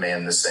 wouldn't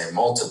command the same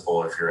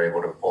multiple if you're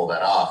able to pull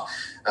that off.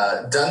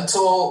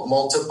 Dental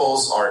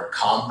multiples are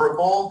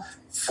comparable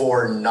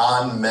for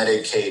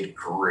non-Medicaid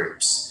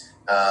groups.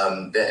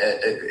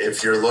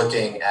 If you're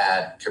looking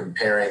at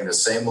comparing the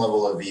same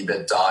level of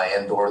EBITDA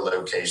and or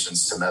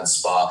locations to med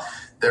spa,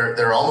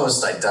 they're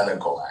almost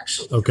identical,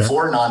 actually,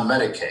 for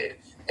non-Medicaid.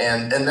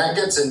 And that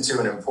gets into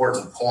an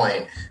important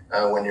point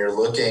when you're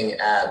looking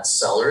at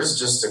sellers.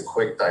 Just a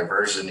quick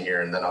diversion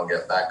here, and then I'll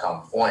get back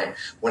on point.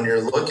 When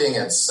you're looking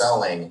at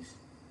selling,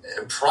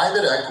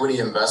 private equity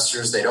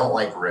investors, they don't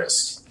like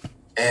risk.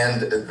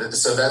 And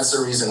so that's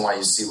the reason why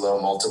you see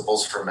low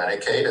multiples for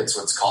Medicaid. It's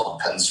what's called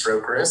pen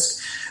stroke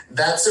risk.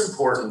 That's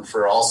important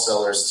for all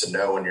sellers to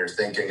know when you're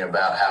thinking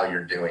about how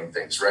you're doing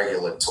things,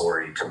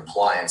 regulatory,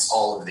 compliance,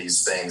 all of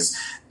these things.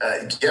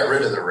 Get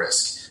rid of the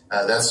risk.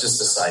 That's just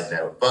a side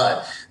note.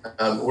 But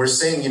we're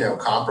seeing,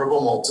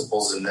 comparable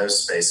multiples in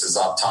those spaces: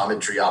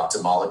 optometry,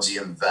 ophthalmology,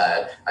 and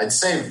vet. I'd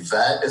say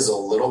vet is a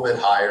little bit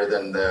higher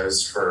than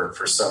those for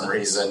some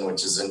reason,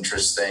 which is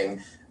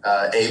interesting.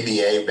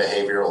 ABA,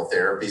 behavioral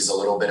therapy, is a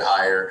little bit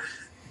higher.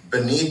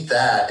 Beneath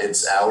that,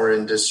 it's our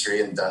industry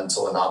in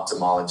dental and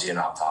ophthalmology and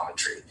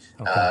optometry.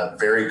 Okay.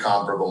 Very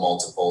comparable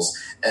multiples.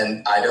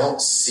 And I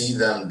don't see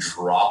them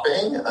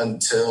dropping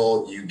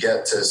until you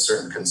get to a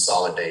certain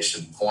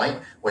consolidation point,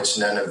 which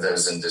none of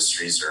those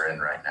industries are in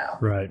right now.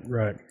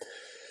 Right.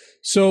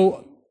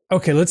 So,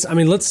 okay, let's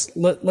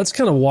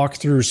kind of walk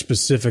through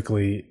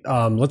specifically.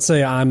 Let's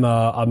say I'm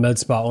a med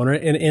spa owner,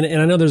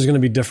 and I know there's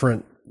going to be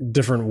different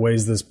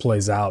ways this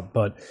plays out.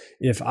 But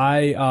if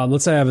I,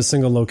 let's say I have a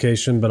single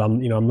location, but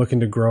I'm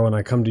looking to grow, and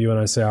I come to you and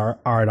I say, all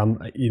right,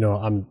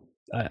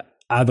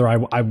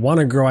 I want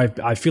to grow.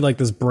 I feel like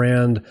this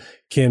brand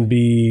can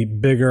be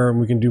bigger and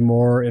we can do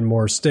more in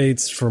more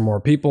states for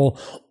more people.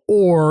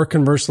 Or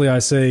conversely, I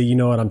say, you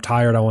know what, I'm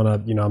tired. I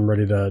want to, I'm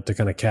ready to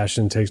kind of cash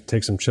in,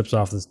 take some chips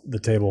off the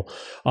table.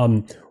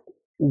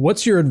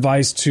 What's your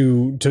advice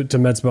to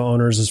med spa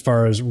owners as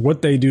far as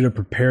what they do to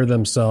prepare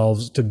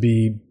themselves to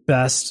be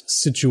best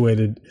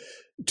situated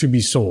to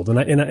be sold?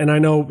 And I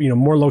know,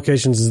 more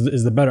locations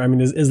is the better. I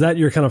mean, is that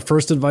your kind of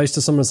first advice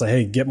to someone? Say,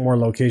 hey, get more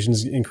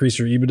locations, increase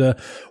your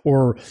EBITDA?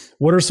 Or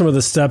what are some of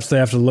the steps they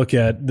have to look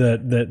at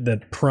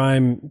that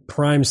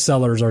prime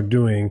sellers are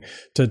doing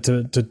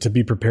to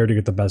be prepared to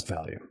get the best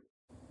value?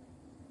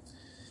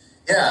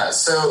 Yeah.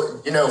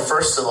 So,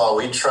 first of all,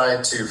 we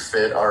try to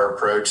fit our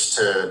approach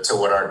to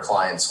what our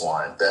clients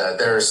want.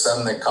 There are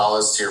some that call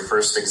us, to your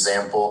first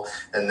example,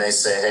 and they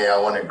say, hey, I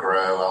want to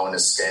grow, I want to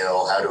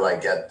scale. How do I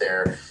get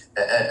there?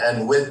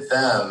 And with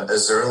them,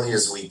 as early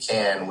as we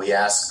can, we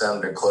ask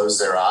them to close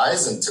their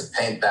eyes and to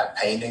paint that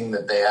painting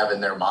that they have in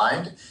their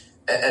mind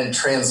and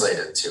translate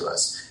it to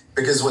us.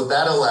 Because what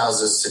that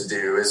allows us to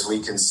do is we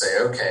can say,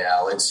 okay,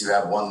 Alex, you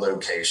have one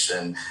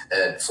location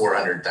at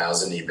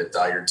 400,000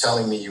 EBITDA. You're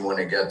telling me you want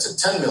to get to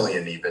 10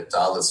 million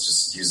EBITDA. Let's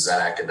just use that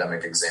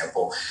academic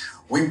example.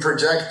 We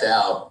project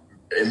out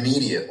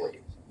immediately.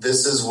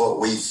 This is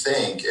what we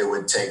think it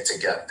would take to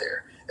get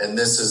there. And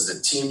this is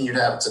the team you'd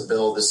have to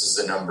build. This is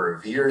the number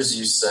of years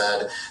you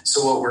said.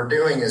 So what we're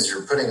doing is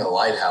you're putting a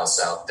lighthouse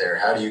out there.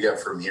 How do you get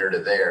from here to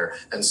there?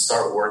 And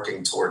start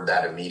working toward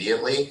that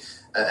immediately.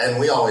 And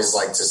we always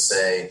like to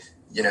say,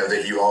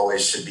 that you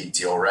always should be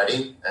deal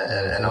ready.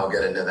 And I'll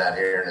get into that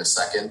here in a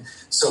second.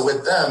 So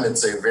with them,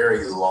 it's a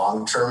very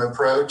long-term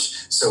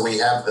approach. So we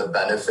have the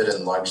benefit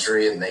and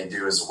luxury, and they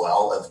do as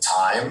well, of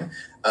time,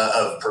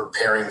 of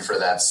preparing for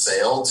that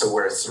sale, to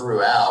where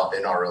throughout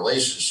in our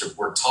relationship,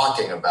 we're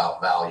talking about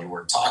value,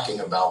 we're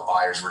talking about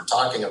buyers, we're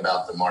talking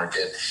about the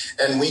market.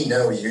 And we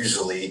know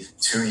usually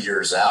 2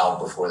 years out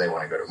before they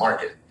want to go to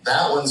market.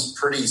 That one's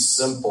pretty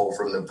simple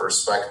from the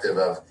perspective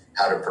of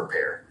how to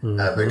prepare,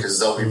 because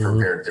they'll be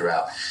prepared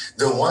throughout.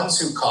 The ones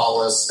who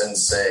call us and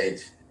say,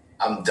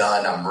 I'm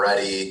done, I'm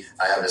ready,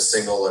 I have a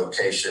single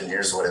location,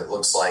 here's what it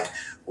looks like.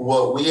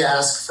 What we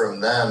ask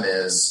from them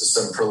is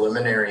some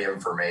preliminary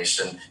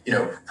information,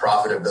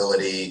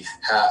 profitability,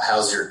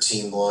 how's your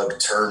team look,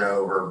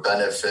 turnover,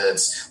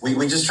 benefits. We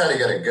just try to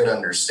get a good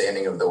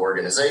understanding of the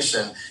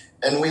organization.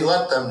 And we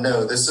let them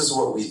know this is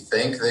what we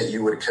think that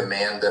you would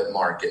command at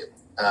market.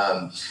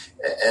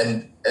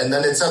 And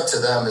then it's up to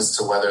them as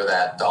to whether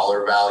that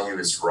dollar value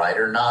is right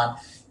or not.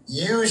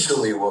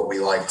 Usually what we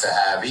like to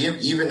have,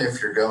 even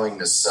if you're going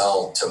to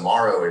sell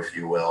tomorrow, if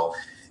you will,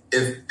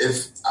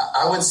 if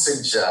I would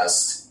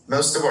suggest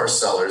most of our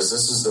sellers,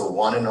 this is the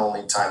one and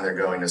only time they're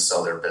going to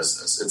sell their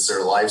business. It's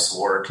their life's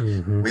work.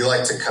 We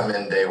like to come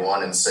in day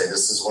one and say,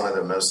 this is one of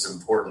the most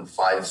important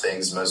 5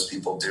 things most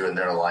people do in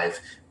their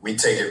life. We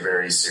take it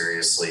very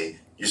seriously.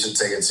 You should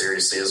take it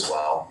seriously as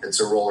well. It's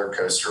a roller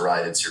coaster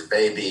ride. It's your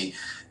baby.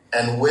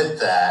 And with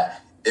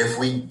that, if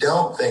we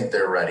don't think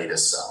they're ready to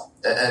sell,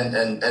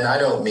 and I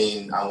don't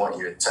mean I want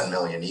you at 10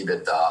 million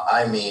EBITDA.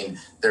 I mean,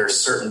 there are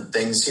certain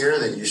things here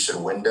that you should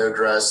window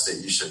dress,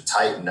 that you should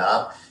tighten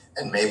up,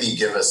 and maybe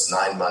give us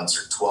 9 months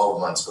or 12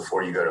 months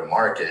before you go to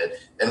market.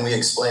 And we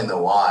explain the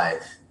why.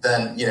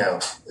 Then,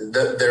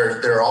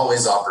 there are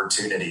always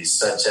opportunities,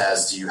 such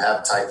as, do you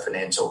have tight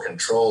financial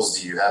controls?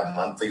 Do you have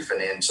monthly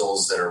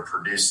financials that are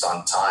produced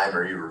on time?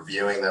 Are you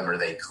reviewing them? Are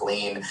they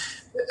clean?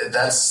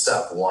 That's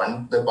step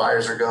one that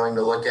buyers are going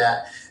to look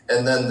at.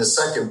 And then the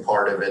second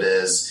part of it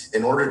is,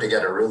 in order to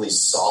get a really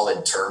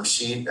solid term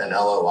sheet, an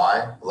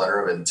LOI, letter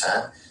of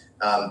intent,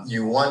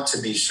 you want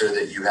to be sure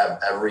that you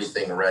have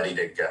everything ready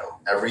to go,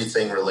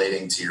 everything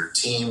relating to your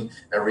team,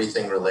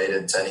 everything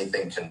related to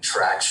anything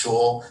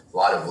contractual, a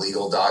lot of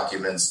legal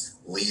documents,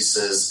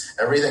 leases,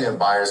 everything a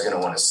buyer is going to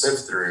want to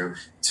sift through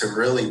to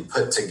really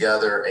put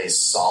together a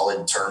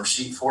solid term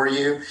sheet for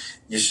you.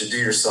 You should do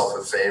yourself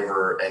a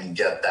favor and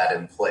get that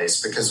in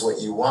place, because what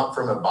you want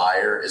from a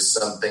buyer is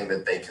something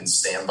that they can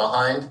stand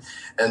behind.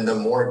 And the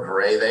more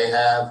gray they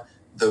have,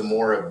 the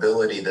more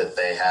ability that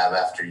they have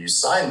after you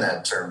sign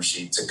that term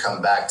sheet to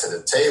come back to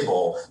the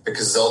table,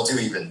 because they'll do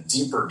even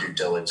deeper due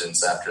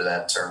diligence after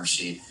that term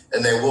sheet,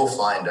 and they will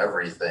find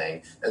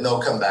everything, and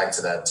they'll come back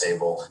to that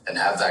table and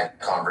have that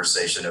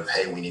conversation of,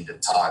 hey, we need to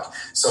talk.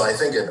 So I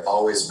think it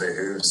always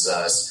behooves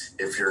us,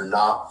 if you're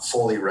not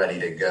fully ready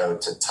to go,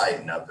 to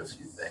tighten up a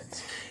few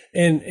things.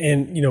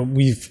 And you know,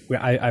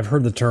 I've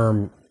heard the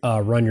term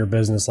run your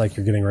business like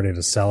you're getting ready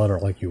to sell it, or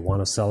like you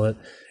want to sell it.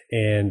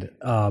 And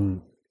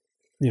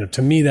you know,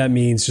 to me, that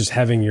means just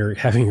having your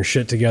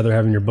shit together,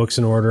 having your books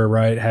in order,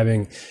 right?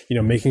 Having, you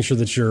know, making sure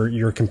that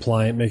you're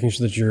compliant, making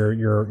sure that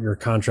your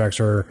contracts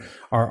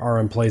are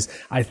in place.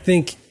 I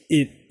think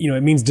it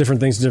means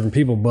different things to different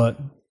people, but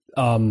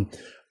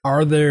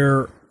are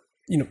there,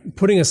 you know,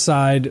 putting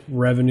aside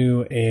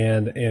revenue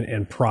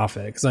and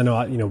profit, because I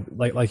know, you know,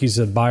 like you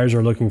said, buyers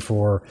are looking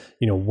for,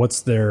 you know,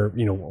 what's their,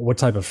 you know, what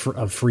type of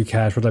free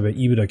cash, what type of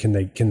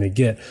EBITDA can they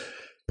get.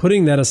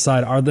 Putting that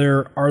aside, are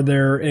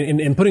there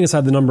and putting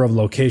aside the number of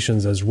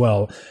locations as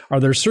well,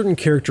 are there certain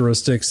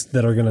characteristics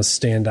that are going to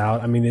stand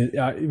out? I mean,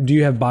 do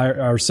you have buyers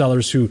or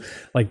sellers who,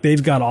 like,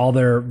 they've got all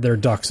their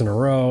ducks in a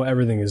row,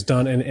 everything is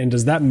done, and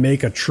does that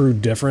make a true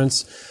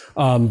difference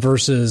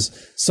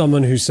versus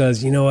someone who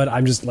says, you know what,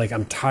 I'm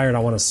tired, I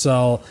want to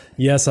sell.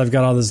 Yes, I've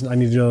got all this, I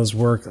need to do all this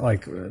work.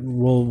 Like,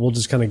 we'll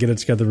just kind of get it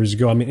together as you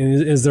go. I mean,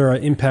 is there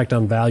an impact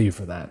on value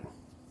for that?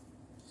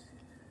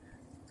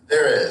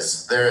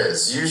 There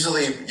is.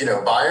 Usually, you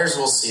know, buyers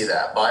will see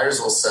that. Buyers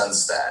will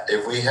sense that.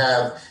 If we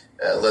have,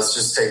 let's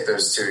just take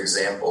those two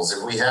examples.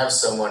 If we have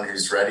someone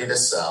who's ready to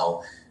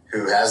sell,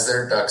 who has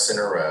their ducks in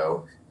a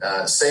row,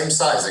 same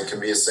size, it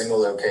can be a single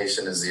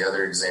location as the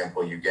other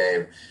example you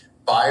gave.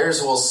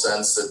 Buyers will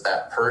sense that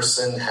that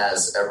person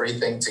has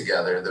everything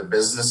together. The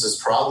business is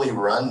probably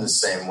run the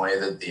same way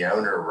that the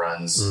owner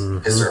runs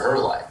his or her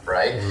life,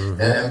 right?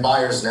 And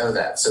buyers know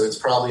that. So it's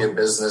probably a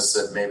business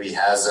that maybe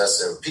has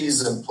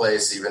SOPs in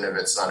place, even if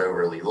it's not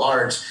overly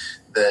large,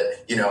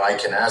 that, you know, I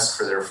can ask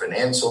for their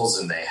financials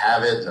and they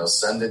have it and they'll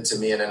send it to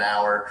me in an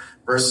hour,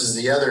 versus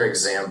the other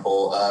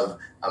example of,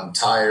 I'm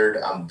tired,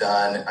 I'm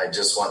done, I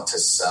just want to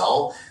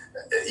sell.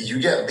 You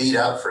get beat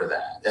up for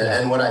that.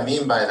 And what I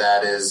mean by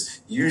that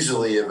is,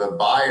 usually if a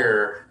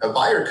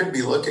buyer could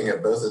be looking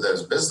at both of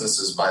those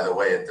businesses, by the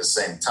way, at the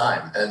same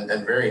time.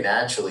 And very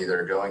naturally,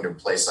 they're going to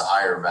place a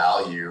higher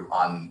value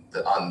on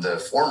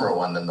the former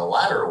one than the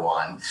latter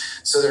one.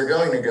 So they're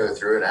going to go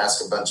through and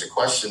ask a bunch of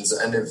questions.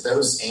 And if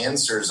those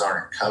answers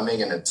aren't coming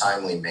in a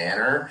timely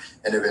manner,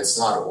 and if it's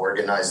not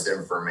organized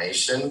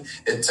information,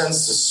 it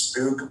tends to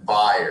spook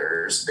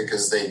buyers,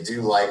 because they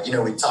do like, you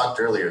know, we talked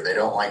earlier, they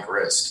don't like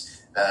risk.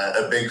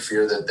 A big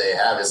fear that they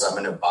have is, I'm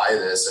going to buy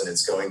this and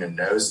it's going to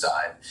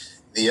nosedive.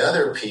 The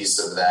other piece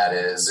of that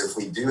is, if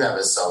we do have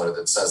a seller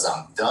that says,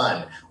 I'm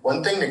done,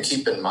 one thing to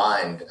keep in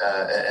mind,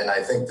 and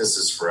I think this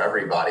is for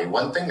everybody,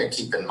 one thing to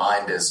keep in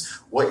mind is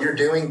what you're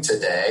doing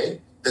today.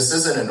 This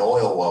isn't an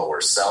oil well we're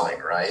selling,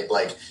 right?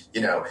 Like,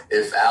 you know,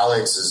 if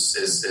Alex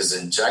is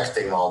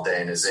injecting all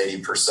day and is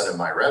 80% of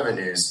my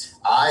revenues,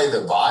 I,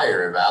 the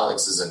buyer, if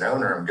Alex is an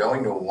owner, I'm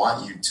going to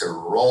want you to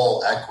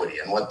roll equity.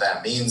 And what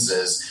that means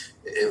is,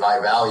 if I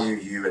value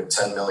you at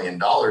 $10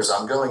 million,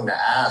 I'm going to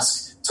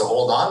ask to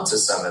hold on to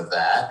some of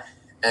that,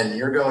 and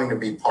you're going to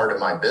be part of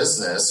my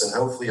business, and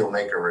hopefully you'll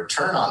make a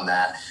return on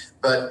that.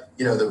 But,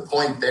 you know, the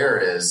point there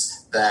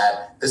is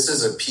that this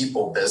is a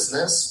people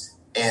business,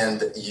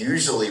 and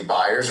usually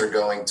buyers are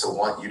going to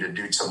want you to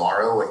do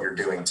tomorrow what you're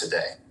doing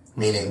today,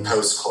 meaning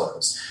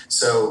post-close.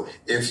 So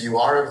if you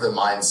are of the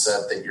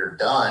mindset that you're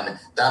done,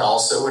 that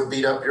also would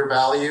beat up your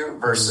value,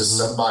 versus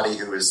somebody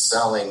who is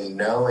selling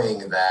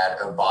knowing that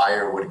a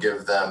buyer would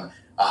give them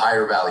a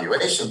higher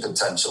valuation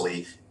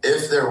potentially,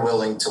 if they're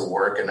willing to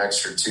work an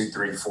extra 2,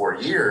 3, 4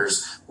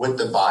 years with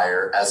the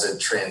buyer as it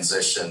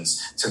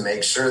transitions, to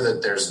make sure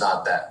that there's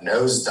not that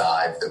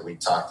nosedive that we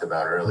talked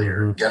about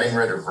earlier, getting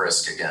rid of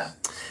risk again.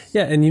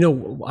 Yeah, and you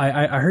know,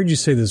 I heard you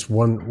say this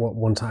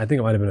one time. I think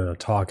it might have been in a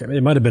talk.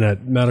 It might have been a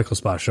Medical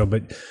Spa show,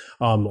 but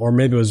or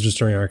maybe it was just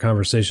during our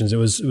conversations. It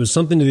was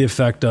something to the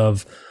effect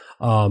of,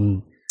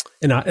 and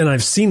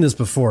I've seen this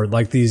before.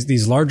 Like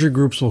these larger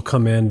groups will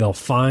come in, they'll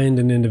find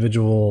an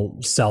individual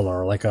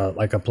seller, like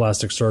a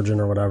plastic surgeon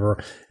or whatever,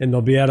 and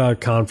they'll be at a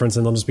conference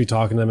and they'll just be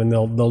talking to them, and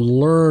they'll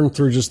learn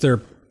through just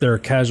their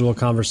casual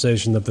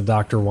conversation that the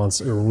doctor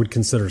wants or would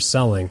consider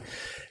selling.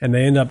 And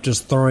they end up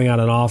just throwing out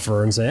an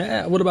offer and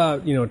say, what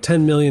about, you know,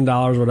 $10 million,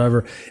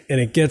 whatever.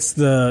 And it gets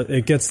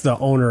the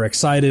owner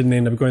excited, and they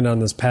end up going down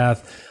this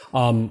path.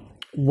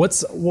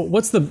 What's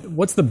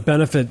the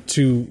benefit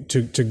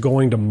to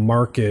going to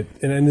market?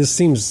 And this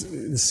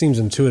seems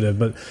intuitive,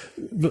 but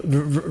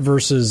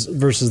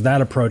versus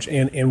that approach,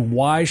 and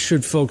why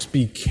should folks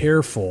be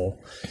careful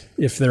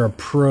if they're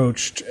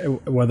approached,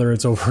 whether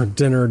it's over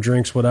dinner,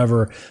 drinks,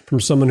 whatever, from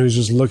someone who's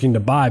just looking to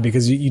buy?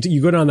 Because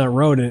you go down that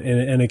road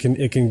and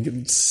it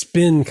can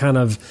spin kind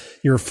of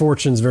your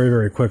fortunes very,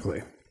 very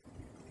quickly.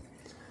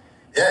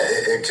 Yeah,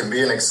 it can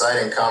be an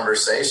exciting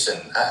conversation.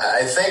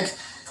 I think,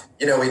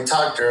 We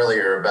talked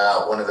earlier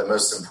about one of the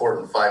most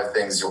important 5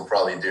 things you'll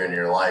probably do in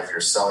your life. You're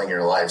selling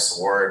your life's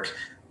work.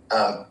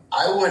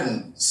 I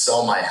wouldn't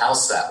sell my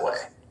house that way.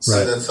 So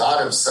right. The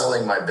thought of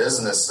selling my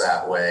business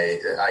that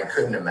way, I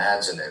couldn't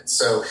imagine it.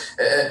 So,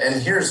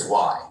 and here's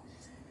why.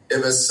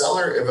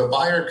 If a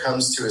buyer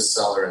comes to a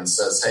seller and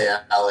says, hey,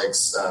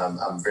 Alex,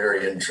 I'm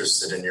very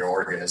interested in your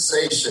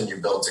organization. You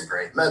built a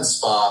great med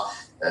spa.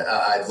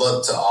 I'd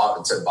love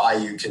to buy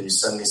you. Can you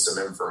send me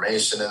some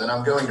information? And then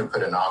I'm going to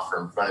put an offer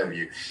in front of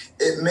you.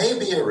 It may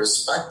be a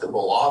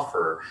respectable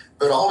offer,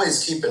 but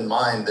always keep in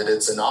mind that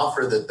it's an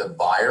offer that the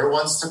buyer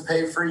wants to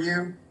pay for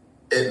you.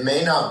 It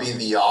may not be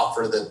the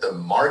offer that the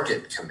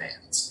market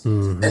commands.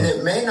 Mm-hmm. And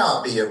it may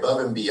not be above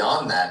and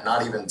beyond that,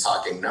 not even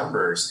talking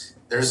numbers.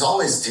 There's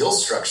always deal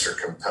structure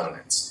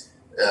components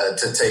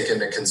to take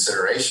into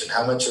consideration.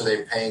 How much are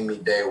they paying me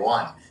day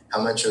one?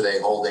 How much are they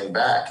holding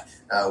back?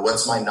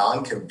 What's my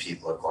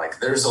non-compete look like?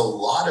 There's a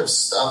lot of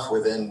stuff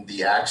within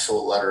the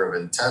actual letter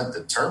of intent,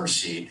 the term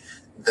sheet,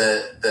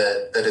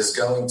 that is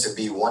going to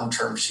be one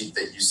term sheet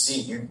that you see.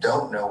 You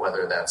don't know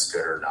whether that's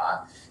good or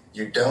not.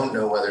 You don't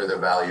know whether the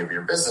value of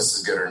your business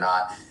is good or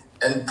not.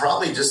 And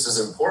probably just as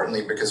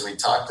importantly, because we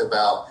talked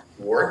about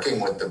working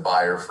with the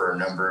buyer for a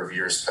number of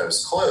years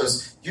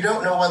post-close, you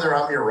don't know whether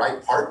I'm your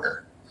right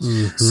partner.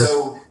 Mm-hmm.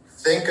 So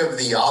think of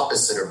the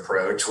opposite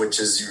approach, which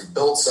is you've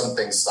built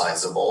something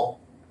sizable.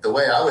 The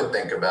way I would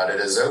think about it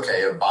is,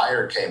 okay, a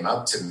buyer came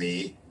up to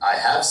me. I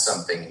have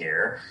something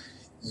here.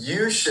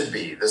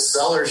 The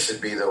seller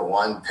should be the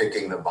one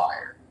picking the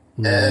buyer.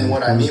 And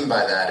what I mean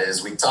by that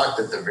is we talked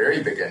at the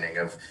very beginning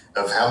of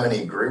how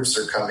many groups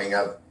are coming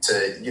up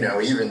to,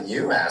 even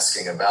you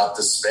asking about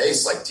the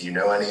space, like, do you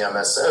know any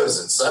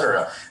MSOs, et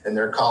cetera? And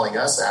they're calling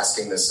us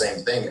asking the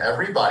same thing.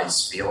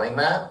 Everybody's feeling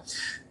that.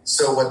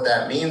 So what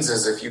that means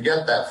is if you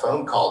get that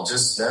phone call,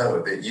 just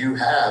know that you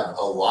have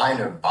a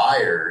line of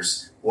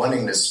buyers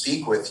wanting to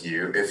speak with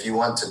you if you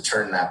want to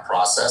turn that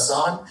process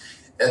on.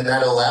 And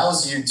that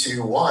allows you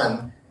to,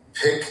 one,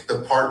 pick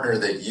the partner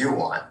that you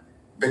want.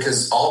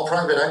 Because all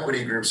private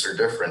equity groups are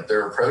different.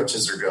 Their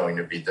approaches are going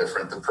to be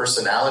different. The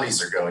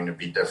personalities are going to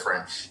be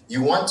different.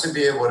 You want to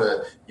be able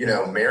to,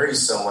 marry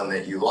someone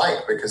that you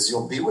like because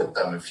you'll be with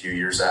them a few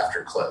years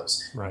after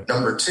close. Right.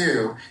 Number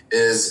 2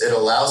 is it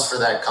allows for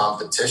that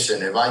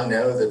competition. If I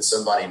know that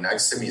somebody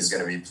next to me is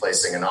going to be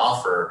placing an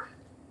offer,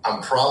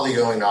 I'm probably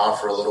going to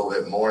offer a little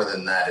bit more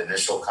than that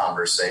initial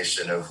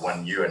conversation of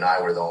when you and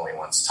I were the only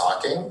ones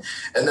talking.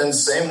 And then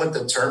same with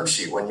the term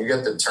sheet. When you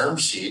get the term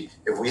sheet,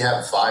 if we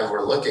have 5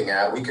 we're looking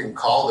at, we can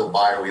call the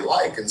buyer we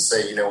like and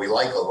say, we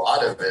like a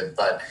lot of it,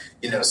 but,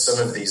 some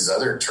of these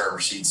other term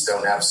sheets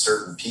don't have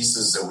certain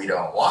pieces that we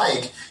don't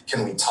like.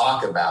 Can we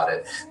talk about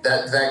it?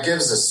 That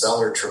gives a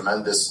seller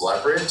tremendous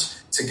leverage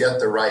to get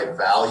the right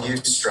value,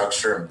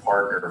 structure, and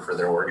partner for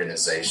their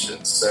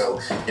organization. So,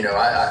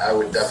 I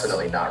would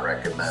definitely not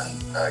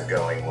recommend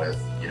going with,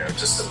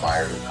 just a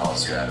buyer who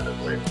calls you out of the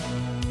blue.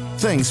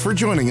 Thanks for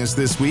joining us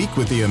this week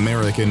with the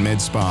American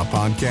Med Spa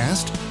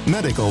podcast,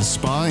 Medical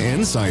Spa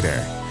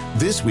Insider.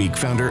 This week,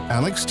 founder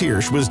Alex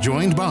Tiersch was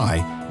joined by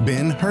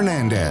Ben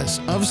Hernandez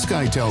of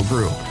SkyTel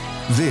Group.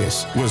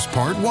 This was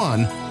part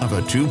 1 of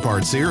a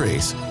 2-part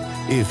series.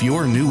 If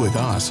you're new with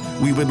us,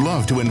 we would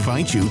love to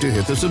invite you to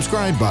hit the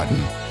subscribe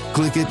button.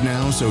 Click it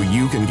now so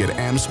you can get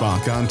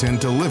AmSpa content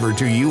delivered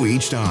to you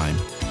each time.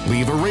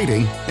 Leave a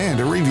rating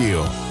and a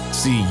review.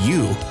 See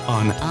you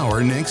on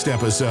our next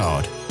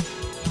episode.